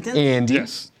the sentence? Andy.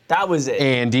 Yes. That was it.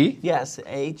 Andy. Yes,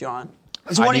 John.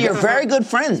 It's one of your very good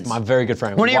friends. My very good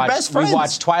friend. One We of your watched- best friends. We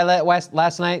watched Twilight last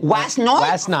night. Last night?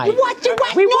 Last night. You watched it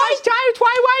last We night? watched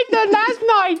Twilight last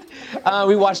night.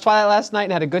 We watched Twilight last night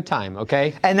and had a good time,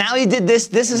 okay? And now he did this.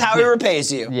 This is how he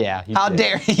repays you. Yeah, he How did.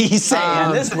 dare he say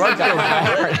it? This rug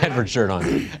got Edward shirt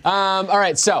on. All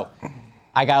right, so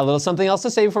I got a little something else to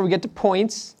say before we get to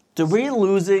points. So we're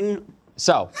losing.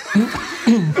 So,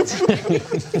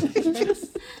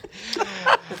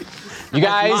 you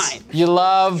guys, mine. you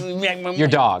love your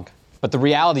dog. But the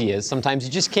reality is, sometimes you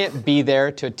just can't be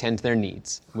there to attend to their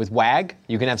needs. With WAG,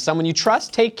 you can have someone you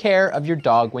trust take care of your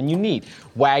dog when you need.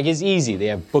 WAG is easy. They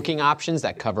have booking options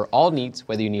that cover all needs,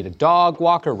 whether you need a dog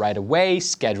walker right away,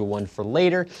 schedule one for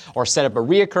later, or set up a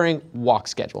reoccurring walk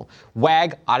schedule.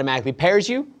 WAG automatically pairs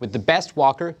you with the best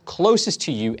walker closest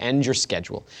to you and your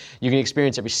schedule. You can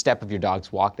experience every step of your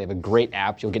dog's walk. They have a great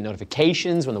app. You'll get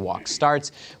notifications when the walk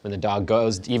starts, when the dog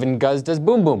goes, even does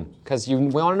boom boom, because we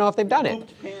want to know if they've done it.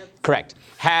 Correct.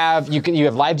 You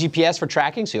have live GPS for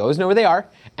tracking, so you always know where they are,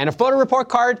 and a photo report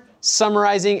card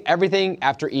summarizing everything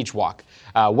after each walk.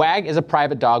 WAG is a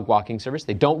private dog walking service.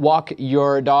 They don't walk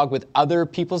your dog with other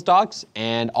people's dogs,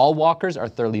 and all walkers are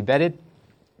thoroughly vetted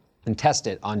and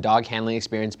tested on dog handling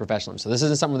experience professionalism. So this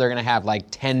isn't something they're going to have like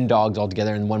 10 dogs all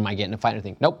together and one might get in a fight or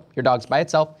anything. Nope, your dog's by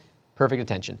itself. Perfect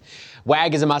attention.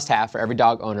 WAG is a must-have for every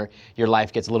dog owner. Your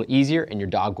life gets a little easier and your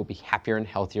dog will be happier and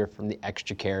healthier from the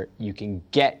extra care. You can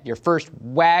get your first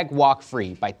WAG walk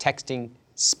free by texting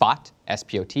SPOT,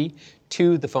 S-P-O-T,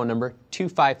 to the phone number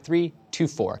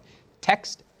 25324.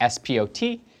 Text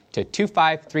SPOT to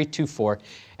 25324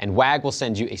 and WAG will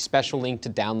send you a special link to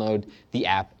download the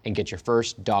app and get your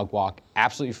first dog walk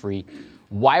absolutely free.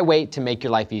 Why wait to make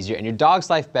your life easier and your dog's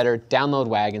life better? Download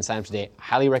WAG and sign up today. I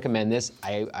highly recommend this.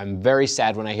 I'm very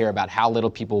sad when I hear about how little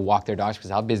people walk their dogs because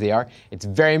of how busy they are. It's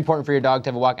very important for your dog to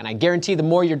have a walk, and I guarantee the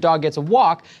more your dog gets a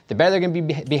walk, the better they're going to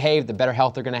be behaved, the better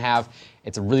health they're going to have.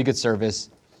 It's a really good service.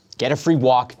 Get a free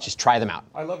walk. Just try them out.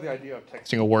 I love the idea of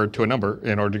texting a word to a number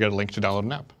in order to get a link to download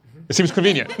an app. It seems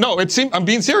convenient. No, I'm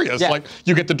being serious. Yeah. Like,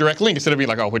 you get the direct link instead of being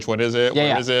like, oh, which one is it? Yeah, Where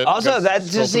yeah. is it? Also, Gotta that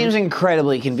scroll just seems through.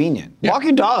 incredibly convenient. Yeah. Walk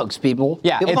your dogs, people.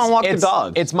 Yeah, People don't walk their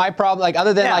dogs. It's my problem. Like,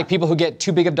 other than Yeah. like people who get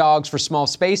too big of dogs for small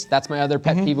space, that's my other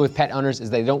pet peeve with pet owners is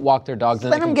they don't walk their dogs.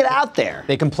 Then Let they them get out there.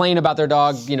 They complain about their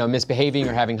dog, misbehaving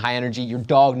or having high energy. Your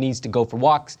dog needs to go for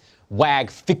walks. WAG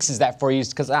fixes that for you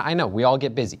because I know we all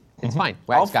get busy. It's fine.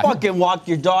 I'll WAG's got it. fucking walk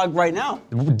your dog right now.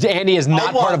 Andy is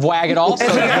not part of WAG at all. So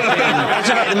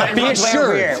be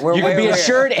assured. You can be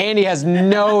assured Andy has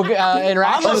no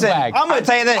interaction with WAG. I'm gonna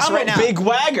tell you this I'm right a now. big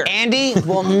wagger. Andy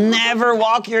will never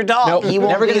walk your dog. Nope, He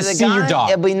won't never be gonna the see your guy. dog.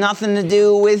 It'll be nothing to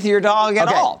do with your dog at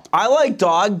Okay. all. I like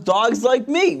dogs like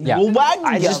me. Yeah. We'll wag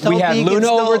I together. just We hope had he can Luna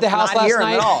still over at the house not last hear him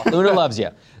night. at all. Luna loves you.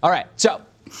 All right, so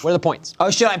What are the points?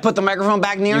 Oh, should I put the microphone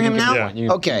back near him now? Yeah.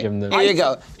 You Okay. give him the- Here you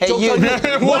go. Hey, you.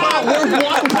 Wow, we're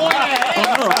 1 point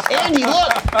ahead. Andy,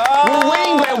 look. We're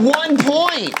winning by 1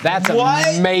 point. That's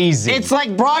What? amazing. It's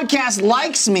like broadcast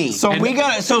likes me. So we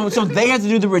gotta. So they have to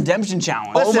do the redemption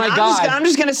challenge. Oh my God. I'm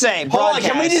just gonna say. Hold on,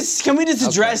 Broadcast. can we just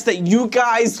address that you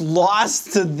guys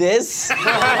lost to this?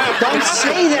 Don't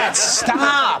say that.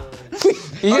 Stop.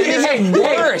 You're gonna get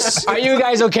worse. Are you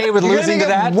guys okay with losing to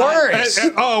that? Worse.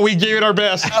 Oh, we gave it our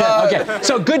best. Okay,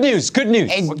 so good news, good news.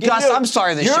 Hey, Gus, I'm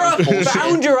sorry this You're show's a bullshit.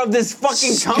 founder of this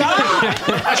fucking company.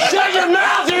 Shut your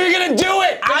mouth or you're gonna do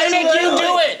it. I make you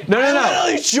do it. No. I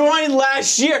literally joined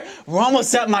last year. We're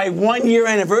almost at my 1 year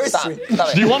anniversary.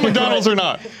 Stop Do you it. want McDonald's or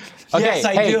not? Okay, Yes,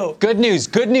 I hey, do. good news,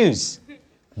 good news.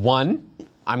 One,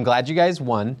 I'm glad you guys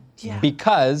won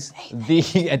because the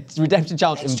redemption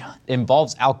challenge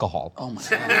involves alcohol. Oh my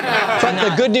God. But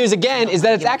the good news again is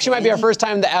that it actually might be our first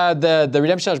time the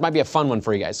redemption challenge might be a fun one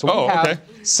for you guys. So we Oh, have okay.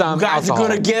 some You guys alcohol. are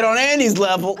gonna get on Andy's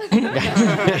level.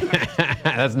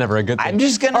 That's never a good thing. I'm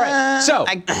just gonna. All right, so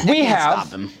I we can't have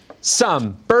stop him.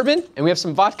 some bourbon and we have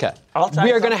some vodka. I'll try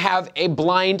We are some. going to have a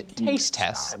blind taste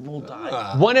test. We'll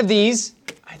die. One of these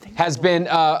has been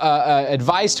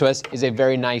advised to us is a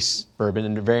very nice bourbon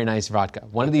and a very nice vodka.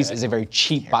 One of these is a very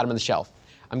cheap bottom of the shelf.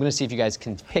 I'm going to see if you guys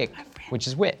can pick which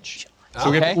is which. So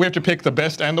we have to pick the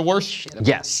best and the worst?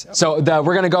 Yes. So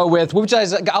we're going to go with, which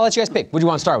guys, I'll let you guys pick. What do you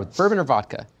want to start with, bourbon or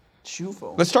vodka?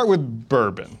 Let's start with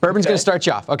bourbon. Bourbon's going to start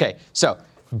you off. Okay, so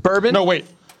bourbon. No, wait.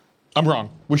 I'm wrong.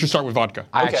 We should start with vodka.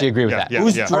 I actually agree with Yeah, that. yeah,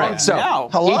 Who's yeah. All drunk right, so now?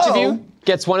 each of you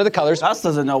gets one of the colors. Gus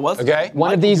doesn't know what's. Okay.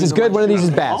 One of these is good, one of these is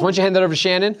bad. So why don't you hand that over to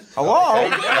Shannon? Hello.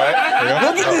 Look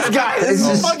at this guy. This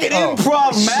is a fucking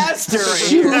improv master right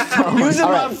here. Using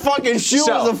my fucking shoe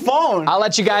So, as a phone. I'll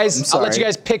let you guys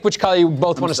pick which color you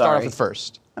both want to start off sorry. with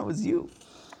first. That was you.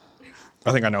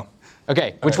 I think I know.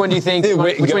 Okay, which one do you think? Wait,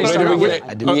 Which one you wait, start wait, off wait,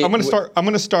 with? wait. I'm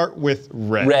gonna start with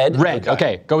red. Red. Red.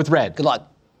 Okay, go with red. Good luck.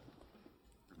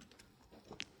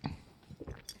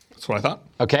 That's what I thought.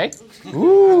 Okay.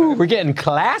 Ooh, we're getting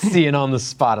classy and on the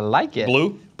spot. I like it.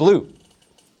 Blue. Blue.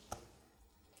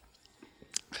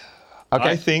 Okay.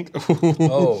 I think.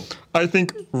 Oh. I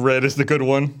think red is the good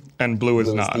one and blue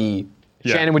is not. The-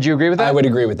 Yeah. Shannon, would you agree with that? I would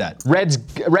agree with that.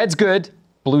 Red's good.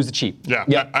 Blue's the cheap.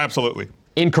 Yeah. Absolutely.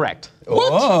 Incorrect.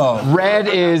 Oh. Red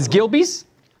is Gilby's,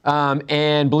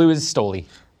 and blue is Stoli.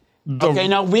 Okay,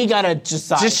 now we gotta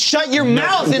decide. Just shut your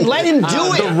mouth and let him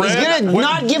do it. He's gonna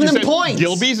not give them points.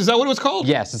 Gilby's, is that what it was called?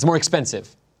 Yes, it's more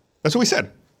expensive. That's what we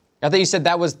said. I thought you said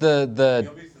that was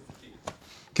the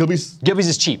Gilby's. Gilby's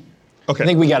is cheap. Okay. I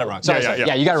think we got it wrong. Sorry.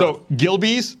 Yeah, you got it So wrong.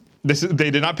 Gilby's. They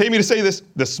did not pay me to say this.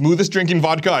 The smoothest drinking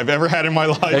vodka I've ever had in my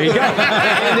life. There you go.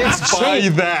 And it's Buy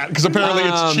cheap. that because apparently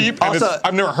it's cheap and also-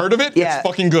 I've never heard of it. Yeah. It's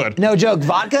fucking good. No joke,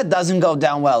 vodka doesn't go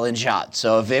down well in shots.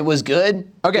 So if it was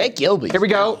good, Okay, get Gilby. here we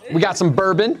go. We got some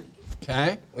bourbon,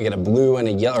 Okay. We got a blue and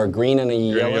a yellow, or green and a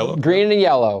yellow. yellow. green and a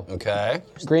yellow. Okay.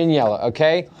 Green and yellow,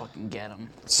 okay? fucking get him.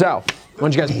 So, why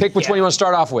don't you guys pick which one you want to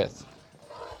start off with?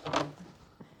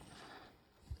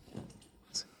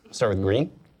 Start with green.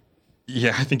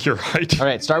 Yeah, I think you're right. All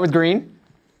right, start with green.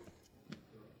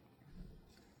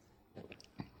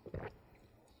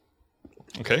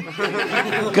 Okay.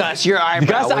 Gus, your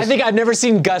eyebrow Gus, was I think I've never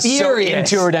seen Gus furious. so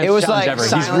into a redemption It was challenge like ever.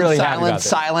 silence, He's really happy about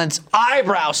silence, this. silence,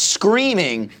 eyebrow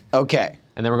screaming. Okay.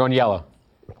 And then we're going yellow.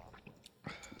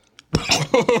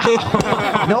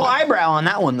 No eyebrow on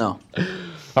that one though.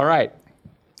 All right.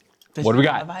 What do we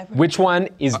got? Which one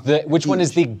is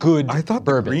the good I thought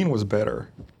the bourbon? green was better.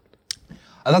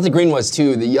 I thought the green was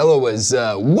too. The yellow was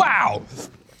wow.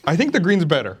 I think the green's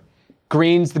better.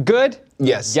 Green's the good.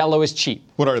 Yes. Yellow is cheap.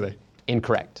 What are they?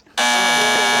 Incorrect. You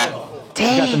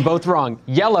got them both wrong.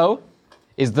 Yellow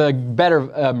is the better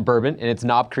bourbon, and it's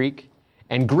Knob Creek.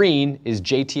 And green is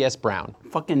JTS Brown.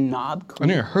 Fucking knob. I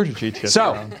never heard of GTS.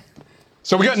 So, Brown.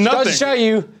 So we got goes nothing. to show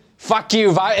you, fuck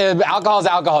you. Alcohol is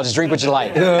alcohol. Just drink what you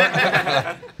like.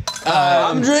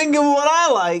 I'm drinking what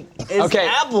I like. It's Okay.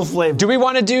 apple flavor. Do we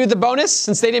want to do the bonus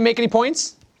since they didn't make any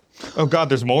points? Oh God,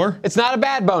 there's more. It's not a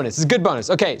bad bonus. It's a good bonus.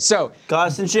 Okay, so,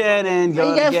 Gus and Shannon You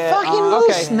gonna got get fucking on. little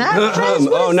okay. Snapchats?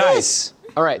 What Oh, is nice. this?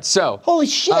 all right, so. Holy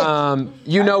shit.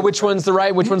 You know which one's the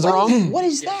right, which one's the wrong? What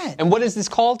is that? And what is this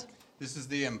called? This is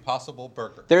the Impossible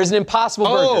Burger. There's an Impossible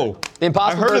Oh, Burger. The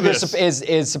Impossible I heard of Burger this.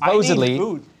 is supposedly.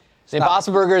 food. The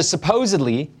Impossible Burger is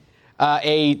supposedly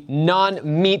a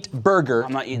non-meat burger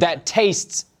I'm not eating that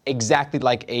tastes exactly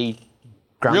like a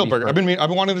Ground Real beef burger. I've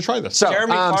been wanting to try this. So,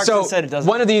 Jeremy Clarkson said it doesn't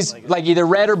one of these, like it. like either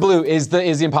red or blue, is the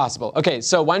impossible. Okay,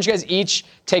 so why don't you guys each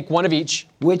take one of each?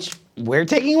 Which we're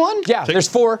taking one? Yeah, there's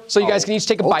 4, so you guys can each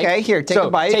take a bite. Okay, here, take a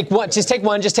bite. Take one. Just take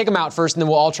one. Just take them out first, and then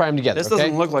we'll all try them together. This okay?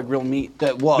 doesn't look like real meat.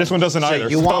 Well, This one doesn't either.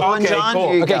 You want one, Okay, John? cool.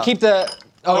 Here you Okay, go. keep the.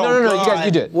 Oh, no, you guys,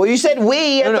 you do it. Well, you said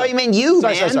we. I thought you meant you,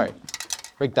 Sorry, man. sorry.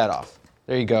 Break that off.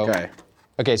 There you go. Okay.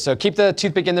 Okay, so keep the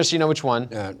toothpick in there so you know which one.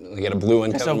 I get a blue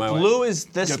one So coming my way. blue is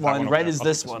this Get that one, one red over is there.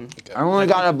 this one. I only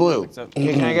got a blue.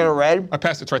 Can I get a red? I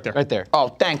passed. It's right there. Right there. Oh,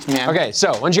 thanks, man. Okay,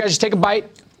 so why don't you guys just take a bite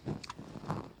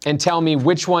and tell me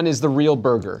which one is the real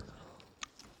burger?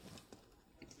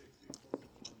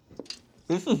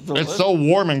 This is delicious. It's so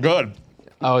warm and good.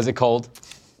 Oh, is it cold?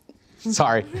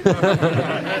 Sorry.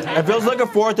 It feels like a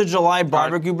 4th of July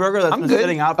barbecue burger that's been good.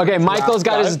 sitting out for Okay, 2 Michael's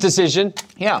got his hours. decision.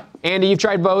 Yeah. Andy, you've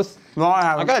tried both. No, I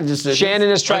haven't. I got a decision. Shannon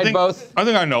has tried both. I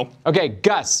think I know. Okay,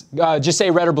 Gus, just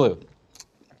say red or blue.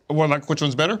 Well, like, which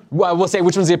one's better? Well, we'll say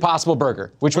which one's the impossible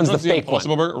burger. Which one's the fake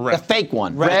Impossible one? burger? The Red. fake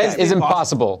one. Red is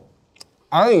impossible.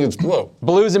 I think it's blue.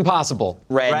 Blue's impossible.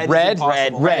 Red. Red.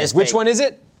 impossible. Red is Which fake. one is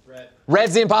it?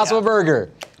 Red's the impossible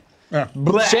burger.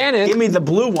 Black. Shannon- Give me the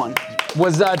blue one.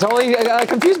 Was totally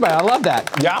confused by it. I love that.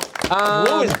 Yeah.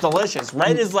 Blue is delicious.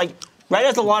 Red is like, red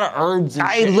has a lot of herbs and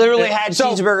I shit. literally had So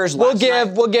cheeseburgers we'll last give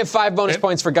night. we'll give 5 bonus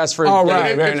points for Gus for. All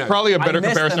right. It's Very nice. probably a I better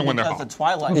missed comparison them when they're because hot. of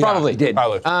Twilight. Probably. did.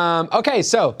 Probably. Okay,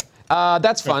 so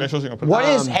that's fun. What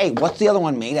is, hey, what's the other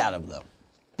one made out of, though?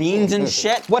 Beans and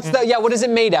shit. What's the? Yeah, what is it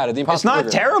made out of? The It's impossible not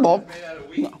burger? terrible. Made out of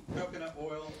wheat, coconut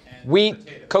oil, and Wheat,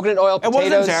 potatoes. coconut oil, It wasn't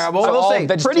potatoes. terrible. so I will all say,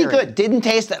 pretty vegetarian. good. Didn't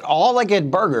taste at all like a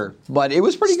burger, but it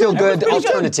was pretty Still good. good It was pretty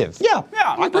alternative. Yeah,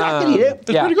 Yeah, I could eat it.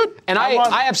 Yeah. pretty good. And I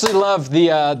want- I absolutely love the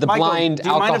Michael, blind do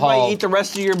you mind if alcohol. I eat the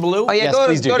rest of your blue? Oh, yeah, Yes, go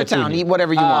please to, do. go to Get through town. me. Eat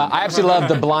whatever you want. I absolutely love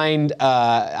the blind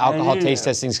alcohol taste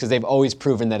testings because they've always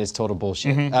proven that it's total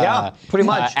bullshit. Yeah, pretty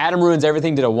much. Adam Ruins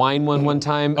Everything did a wine one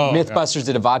time. Oh, yeah. Mythbusters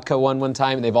did a vodka one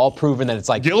time, and they've all proven that it's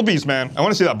like. Gilby's, man. I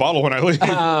want to see that bottle when I leave.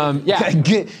 Yeah.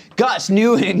 Gus,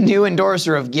 new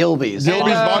endorser of Gilby's.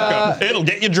 Gilby's vodka. It'll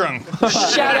get you drunk.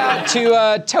 Shout out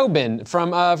to Tobin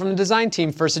from the design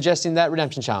team for suggesting that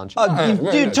redemption challenge.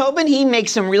 Dude, Tobin, he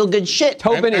makes some real good shit.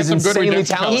 Tobin and is some good insanely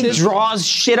redemption He talented. challenges. draws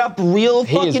shit up real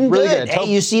He is fucking really good. good.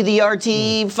 Hey, you see the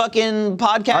RT fucking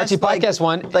podcast? RT podcast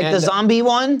one, Like the and- zombie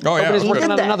one? Oh, yeah. Tobin is He working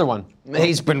did on that. another one.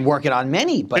 He's been working on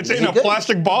many, but It's he's in a good.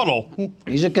 plastic bottle.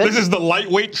 He's a good. This is the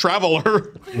lightweight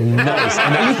traveler. Nice.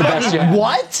 And that's the best yet.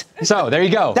 What? So there you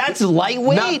go. That's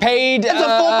lightweight. Not paid. That's a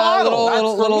full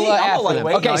bottle. Little I'm a ad for them.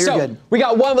 lightweight. Okay, No, you're so good. we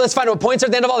got one. But let's find out what points are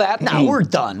at the end of all that. Nah, we're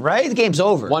done, right? The game's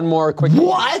over. One more quick.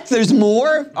 What? There's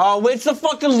more? Oh, it's the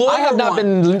fucking lawyer I have not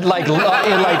one. been like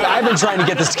I've been trying to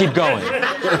get this to keep going.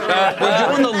 We're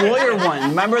doing the lawyer one.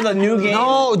 Remember the new game?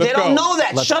 No, they Let's don't go. know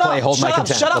that. Let's Shut play up. Hold My Shut up.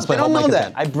 Content. Shut Let's up. play They don't Hold My know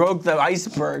that. I broke the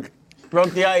iceberg.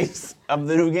 Broke the ice of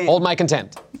the new game. Hold my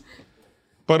content.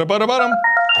 Ba-da-ba-da-ba-dum.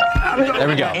 There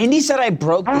we go. Andy said I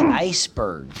broke the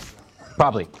iceberg.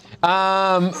 Probably.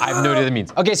 I have no idea what that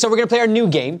means. Okay, so we're gonna play our new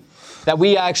game that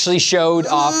we actually showed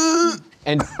off.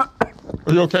 And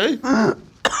Are you okay?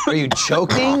 Are you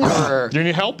choking or? Do you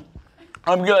need help?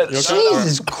 I'm good.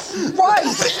 Jesus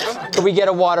Christ! can we get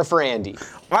a water for Andy?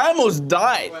 I almost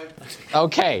died.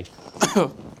 Okay.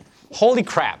 Holy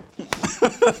crap.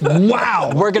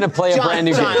 Wow. We're gonna play a brand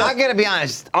new John, game. I gotta be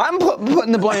honest. I'm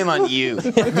putting the blame on you.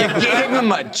 You gave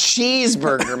him a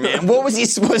cheeseburger, man. What was he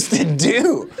supposed to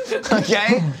do?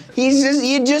 Okay?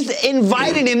 You just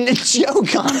invited him to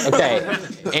choke on him. Okay.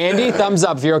 Andy, thumbs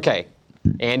up if you're okay.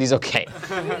 Andy's okay.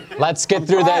 Let's get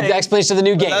through the fine. explanation of the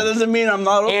new game. That doesn't mean I'm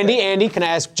not okay. Andy, can I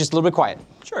ask just a little bit quiet?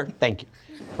 Sure. Thank you.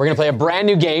 We're gonna play a brand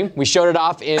new game. We showed it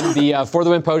off in the For the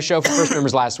Win post show for first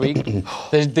members last week.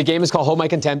 The game is called Hold My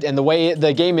Contempt, and the way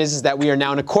the game is that we are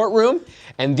now in a courtroom,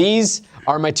 and these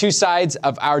are my two sides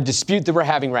of our dispute that we're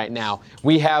having right now.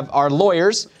 We have our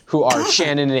lawyers, who are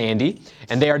Shannon and Andy,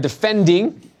 and they are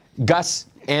defending Gus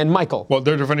and Michael. Well,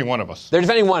 they're defending one of us. They're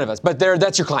defending one of us, but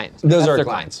that's your client. Those That's are their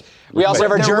clients. We also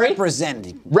have our They're jury.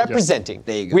 representing.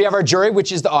 There you go. We have our jury,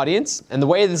 which is the audience. And the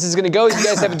way this is going to go is you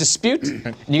guys have a dispute,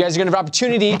 and you guys are going to have an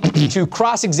opportunity to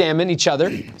cross-examine each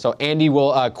other. So Andy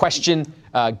will question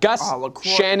Gus,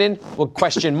 Shannon will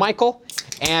question Michael,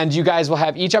 and you guys will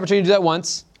have each opportunity to do that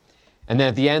once. And then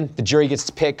at the end, the jury gets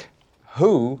to pick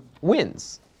who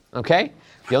wins. Okay?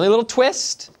 The only little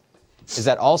twist is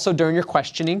that also during your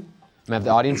questioning, I'm going to have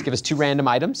the audience give us 2 random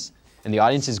items. And the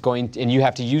audience is and you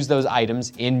have to use those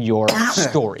items in your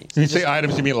story. When you say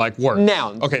items, you mean like words?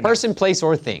 Nouns, Okay. person, place,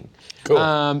 or thing.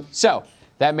 Cool. So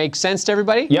that makes sense to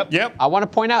everybody? Yep. Yep. I want to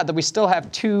point out that we still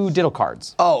have 2 diddle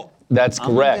cards. Oh, That's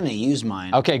I'm correct. gonna use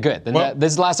mine. Okay, good. Then Well-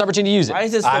 this is the last opportunity to use it. Why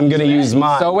is this? I'm gonna use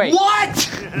mine. So wait. What?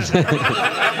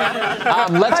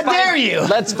 How dare you?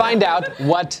 Let's find out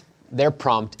what their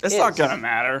prompt It's is. not gonna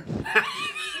matter.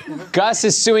 Gus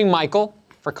is suing Michael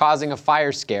for causing a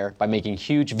fire scare by making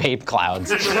huge vape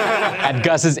clouds at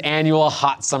Gus's annual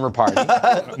hot summer party.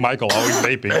 Michael, always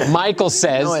vaping. Michael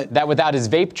says know it. that without his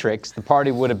vape tricks, the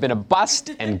party would have been a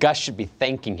bust, and Gus should be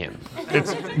thanking him.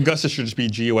 Gus should just be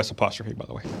GUS apostrophe, by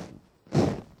the way.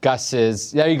 Gus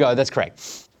is, there you go, that's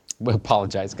correct. We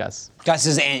apologize, Gus. Gus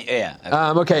is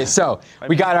Okay, so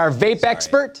we got our vape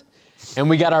expert, and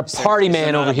we got our party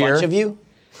man over here. Bunch of you.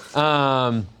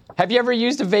 Have you ever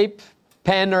used a vape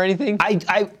pen or anything?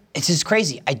 It's just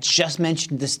crazy. I just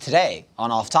mentioned this today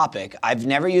on Off Topic. I've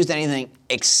never used anything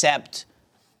except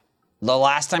the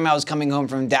last time I was coming home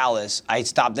from Dallas. I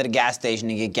stopped at a gas station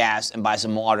to get gas and buy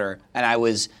some water, and I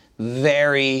was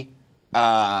very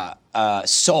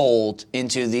sold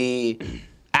into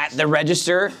at the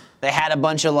register. They had a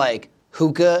bunch of like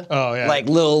hookah, like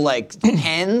little like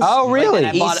pens. Oh, really? And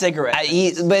I bought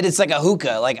E-cigarettes. but it's like a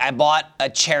hookah. Like I bought a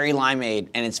cherry limeade,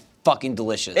 and it's fucking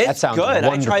delicious. That sounds good.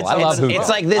 wonderful. I tried love some. hookah. It's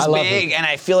like this I love big, hookah. and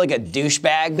I feel like a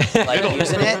douchebag like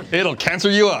using it. It'll cancel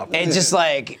you up. It's just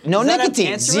like no that have nicotine,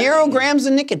 cancer 0 in it? grams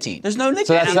of nicotine. There's no So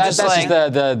nicotine. that's I'm just just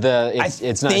like-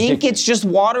 it's not think addictive. it's just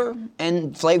water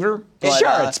and flavor. But,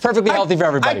 Sure, it's perfectly healthy for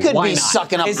everybody. I could Why be not?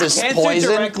 sucking up Is this cancer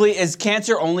poison. is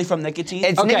cancer only from nicotine?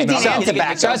 It's Okay, nicotine and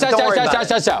tobacco. Don't worry about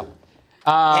it.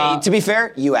 Hey, to be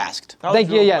fair, you asked.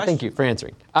 Thank you, thank you for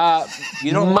answering.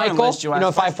 You don't learn Michael, unless you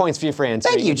ask 5 points for you for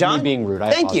answering. Thank you, John. Me being rude.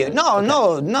 I Thank you.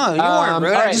 apologize. No, you weren't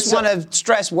rude. all I right, just so- want to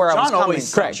stress where I was John coming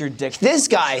always from. sucks your dick. This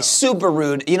guy, super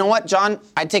rude. You know what, John?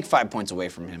 I'd take 5 points away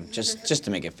from him, just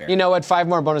to make it fair. You know what? 5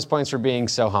 more bonus points for being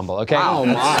so humble. Okay. Wow,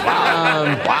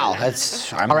 wow,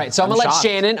 that's. All right, so I'm gonna let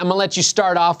Shannon. I'm gonna let you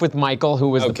start off with Michael, who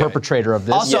was the Okay. perpetrator of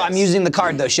this. Also, Yes. I'm using the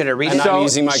card though. Should I read And it? I'm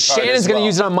using my card Shannon's as gonna well.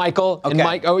 use it on Michael. And Okay.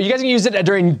 Mike. Oh, you guys can use it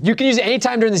during. You can use it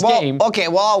anytime during this game. Okay,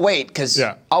 well I'll wait because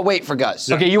Yeah. I'll wait for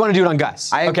Gus. Okay, you want to do it on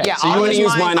Gus. Okay. yeah, so I'll you want use to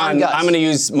use mine Mine on on. Gus. I'm gonna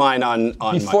use mine on.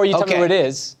 before you tell me Okay. what it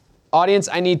is. Audience,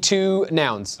 I need 2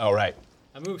 nouns. All right.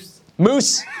 A moose.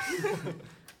 Moose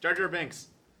Jar Jar Binks.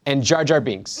 and Jar Jar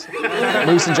Binks.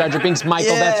 Moose and Jar Jar Binks.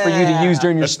 Michael, that's for you to use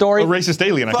during your story. A racist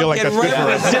alien. I feel like that's good for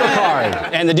us. Ditto card.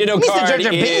 And the ditto Mr. card Jar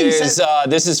Jar Binks. is.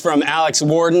 This is from Alex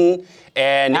Warden.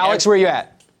 And Alex, where you at?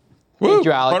 Thank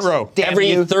you, Alex. Front row.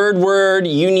 every third word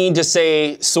you need to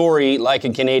say sorry like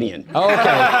a Canadian.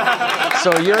 Okay.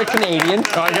 So you're a Canadian.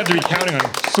 Oh, I got to be counting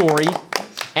on. Sorry.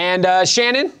 And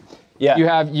Shannon,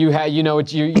 Yeah. you know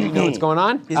what you know what's going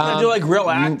on. He's gonna do like real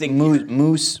acting.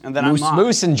 Moose. And then I'm not.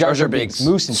 Moose and Jar Jar Jar Binks. Binks.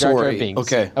 Moose and Jar Jar Sorry. Binks.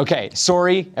 Okay. Okay.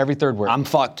 Sorry. Every third word. I'm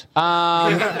fucked.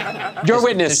 your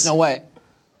witness. There's no way.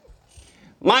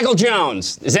 Michael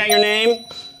Jones. Is that your name?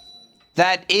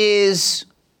 That is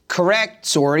correct.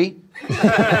 Sorry.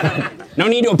 No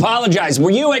need to apologize.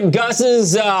 Were you at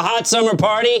Gus's hot summer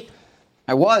party?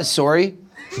 I was sorry.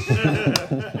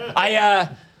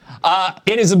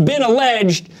 It has been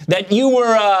alleged that you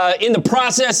were in the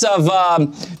process of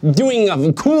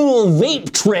doing cool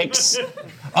vape tricks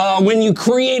when you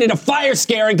created a fire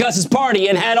scare at Gus's party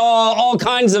and had all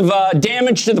kinds of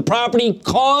damage to the property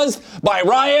caused by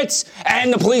riots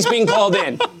and the police being called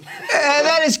in.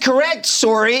 That is correct.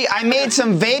 Sorry. I made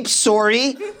some vapes.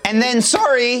 Sorry. And then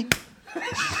sorry.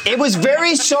 It was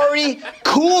very sorry,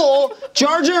 cool.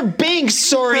 Jar Jar Binks,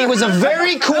 sorry, was a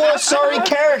very cool, sorry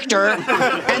character.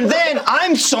 And then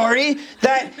I'm sorry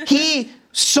that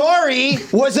sorry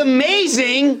was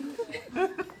amazing.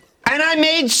 And I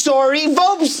made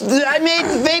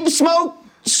vape smoke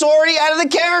sorry out of the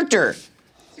character.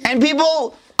 And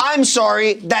people, I'm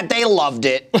sorry that they loved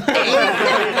it.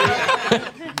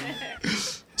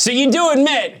 So you do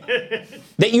admit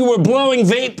that you were blowing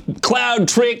vape cloud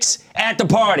tricks at the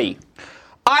party?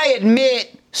 I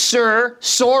admit, sir,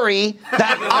 sorry,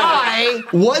 that I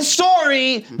was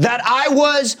sorry that I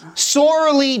was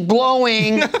sorely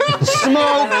blowing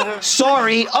smoke,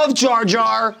 sorry, of Jar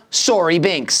Jar, sorry,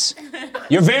 Binks.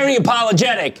 You're very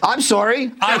apologetic. I'm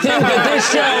sorry. I think that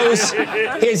this shows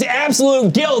his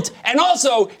absolute guilt and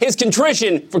also his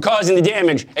contrition for causing the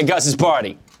damage at Gus's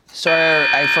party. Sir,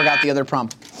 I forgot the other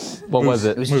prompt. What was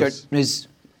it? It was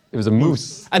It was a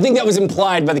moose. I think that was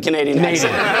implied by the Canadian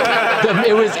accent.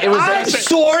 I'm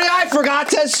sorry, I forgot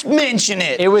to mention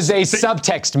it. It was a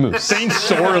subtext moose. Saying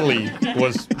sorely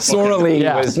was Sorely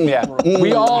Yeah. was, yeah.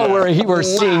 We all were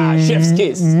seeing chef's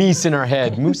kiss. meese in our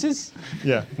head. Mooses?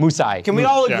 Yeah. Moose-eye. Can we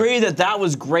all Yeah. agree that that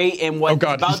was great and what's Oh,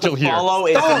 God, he's about still to here. follow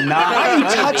is Why are not you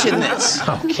touching this?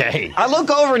 Okay. I look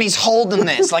over and he's holding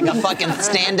this like a fucking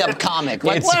stand-up comic.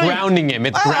 Like, It's what are you- grounding him.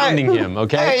 It's grounding him, Hey,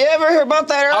 okay? you ever hear about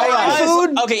that All earlier right.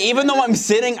 food? Okay, even though I'm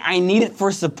sitting, I need it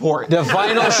for support. The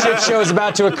final shit show is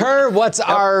about to occur. What's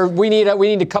our, we need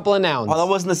a couple of nouns. Oh, that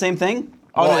wasn't the same thing?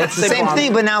 Oh, Well, no, it's the same one.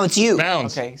 thing, but now it's you.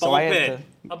 nouns. Okay, so Ball I have pit.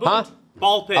 to, A boot. Huh?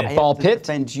 Ball pit. A ball to pit?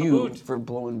 defend you boot. for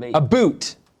blowing bait. A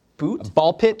boot. boot? A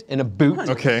ball pit and a boot.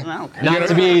 Okay. Not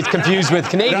to be confused with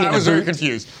Canadian. Yeah, I was very boot.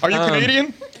 confused. Are you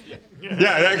Canadian?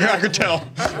 Yeah, I could tell.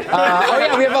 Oh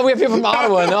yeah, we have people from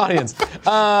Ottawa in the audience.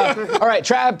 All right,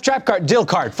 trap card, dill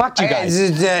card. Fuck you guys.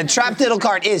 The trap diddle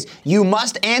card is you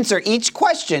must answer each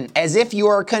question as if you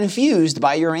are confused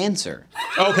by your answer.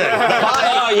 Okay.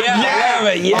 Oh,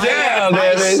 yeah,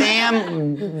 By baby.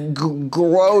 Sam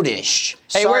Grodish.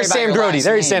 Hey, Sorry where's about Sam your Grody? last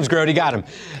There's name. Sam's Grody. Got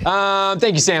him.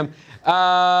 Thank you, Sam.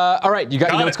 All right, you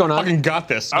know what's going on? Fucking got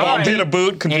this. Ball pit, a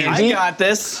boot, confused. I got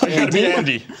this. Gotta be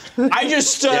Andy. I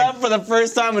just stood up for the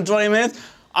first time in 20 minutes.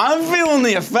 I'm feeling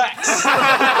the effects.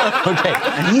 Okay.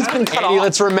 And he's been cut Andy, off.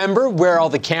 let's remember where all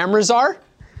the cameras are.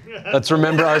 Let's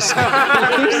remember our.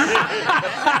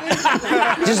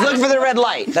 Just look for the red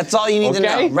light. That's all you need to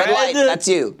know. Okay. Red light, that's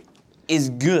you. Is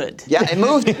good. Yeah, it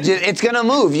moved. It's gonna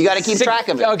move. You got to keep track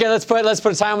of it. Okay, let's put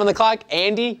a time on the clock.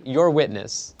 Andy, your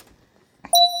witness.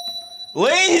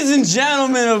 Ladies and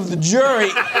gentlemen of the jury,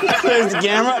 there's the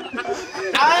camera.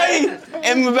 I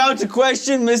am about to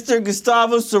question Mr.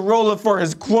 Gustavo Sorolla for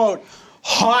his quote,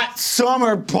 hot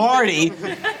summer party.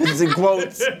 This is in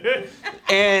quotes.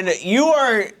 And you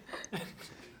are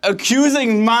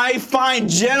accusing my fine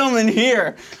gentleman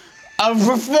here of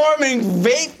performing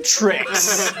vape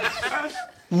tricks.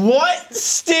 What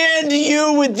stand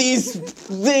you with these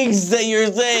things that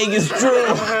you're saying is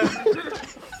true?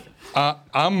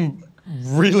 I'm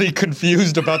really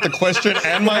confused about the question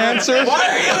and my answer. Why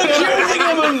are you accusing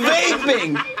him of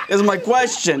vaping? Is my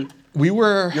question. We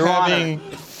were Your having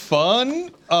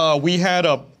fun. We had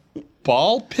a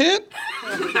ball pit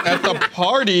at the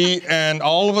party, and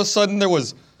all of a sudden there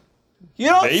was. You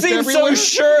don't Vape seem everywhere?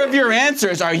 so sure of your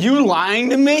answers. Are you lying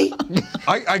to me?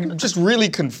 I'm just really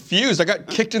confused. I got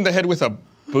kicked in the head with a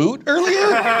boot earlier.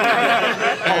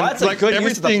 And that's a good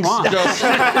use of the everything's prompt. just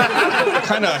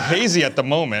kind of hazy at the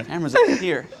moment. Camera's up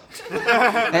here.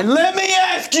 And let me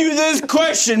ask you this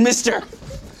question, Mr.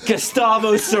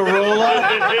 Gustavo Sorolla.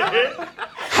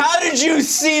 How did you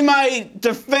see my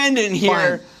defendant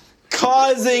here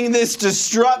causing this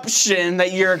disruption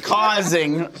that you're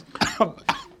causing?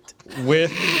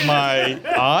 With my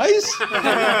eyes?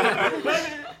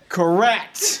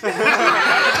 Correct.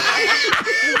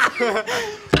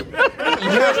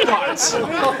 Your thoughts.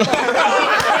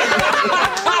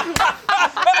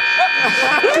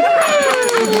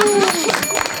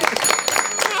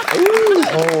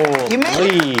 You made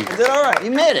it. Lead. Is it all right?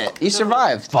 You made it. You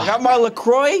survived. I got my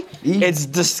LaCroix. It's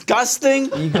disgusting.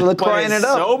 LaCroixing but it's it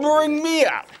up. sobering me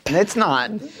up. It's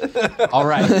not. All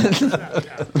right.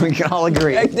 We can all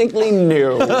agree. Technically,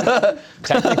 no.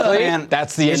 Technically, Man,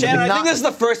 that's the end Shannon, of I the think this is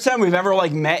the first time we've ever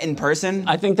met in person.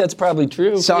 I think that's probably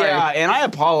true. Sorry. Yeah, and I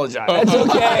apologize. It's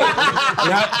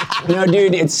okay. no,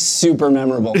 dude, it's super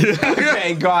memorable.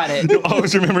 Okay, got it.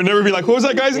 Always remember, never be like, what was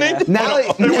that guy's name? Now,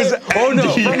 It was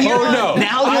Andy.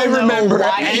 now I you'll remember know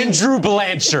why. Andrew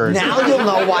Blanchard. Now you'll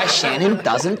know why Shannon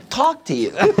doesn't talk to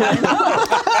you.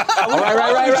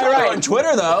 Right. On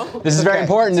Twitter, though. This is very Okay.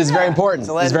 important. This is very important.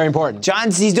 This is very important.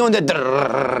 John's, he's doing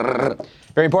the.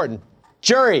 Very important.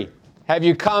 Jury, have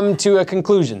you come to a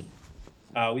conclusion?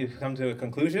 We've come to a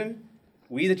conclusion.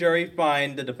 We, the jury,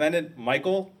 find the defendant,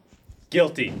 Michael,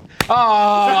 guilty. Of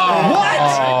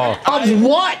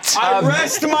what? I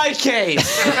rest my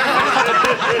case.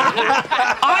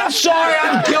 I'm sorry,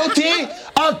 I'm guilty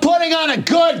of putting on a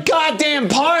good goddamn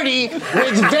party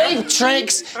with vape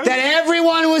tricks that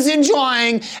everyone was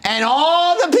enjoying, and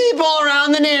all the people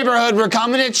around the neighborhood were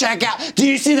coming to check out. Do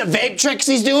you see the vape tricks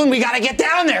he's doing? We gotta get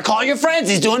down there. Call your friends.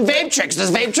 He's doing vape tricks.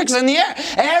 There's vape tricks in the air.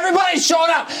 Everybody showed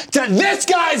up to this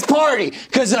guy's party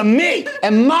because of me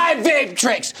and my vape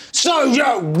tricks. So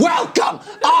you're welcome.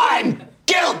 I'm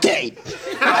guilty.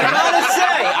 I gotta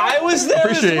say, I was there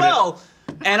Appreciate as it. well.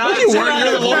 And I you weren't, had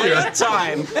you're a the lawyer. great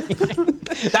time.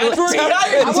 That's where he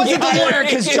hired I wasn't the lawyer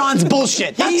because John's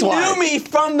bullshit. He That's why. knew me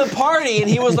from the party, and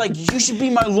he was like, you should be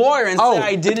my lawyer and say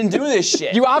I didn't do this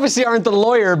shit. You obviously aren't the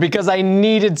lawyer because I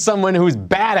needed someone who's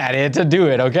bad at it to do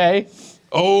it, okay?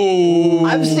 Oh.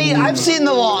 I've seen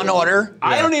the Law and Order.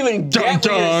 I don't even get what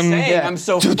you're Dun, dun. saying. Yeah. I'm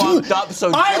so fucked up.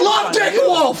 So I jokes love on Dick you.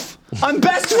 Wolf. I'm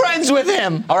best friends with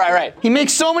him. All right. He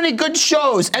makes so many good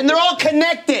shows, and they're all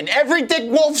connected. Every Dick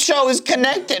Wolf show is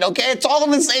connected, okay? It's all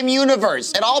in the same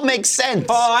universe. It all makes sense.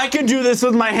 Oh, I can do this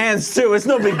with my hands too. It's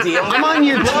no big deal. I'm on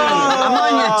your team. I'm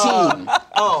on your team.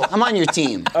 Oh, I'm on your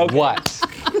team. What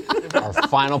are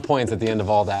final points at the end of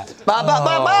all that? Ba, ba,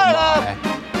 ba, ba.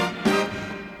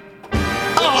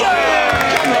 Okay.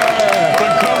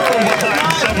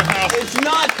 it's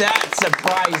not that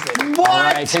surprising. What?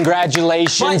 All right,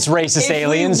 congratulations, But racist if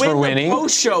aliens, we win for winning. The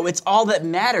post show, it's all that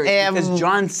matters because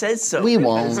John says so. we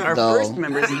won't, As our though. first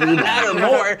members matter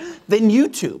more than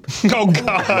YouTube. Oh,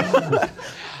 God.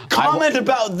 Comment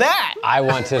about that. I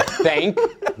want to thank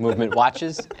Movement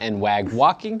Watches and Wag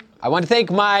Walking. I want to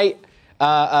thank my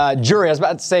jury. I was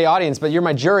about to say audience, but you're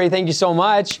my jury. Thank you so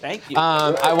much. Thank you.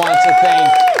 I want to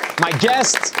thank my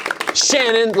guests.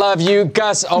 Shannon, love you.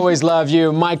 Gus, always love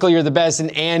you. Michael, you're the best. And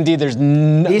Andy, there's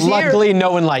He's here. luckily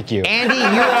no one like you. Andy,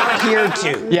 you are here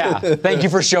too. Yeah, thank you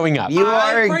for showing up. You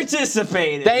I are.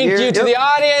 participated. Thank you to the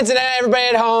audience and everybody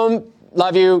at home.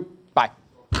 Love you.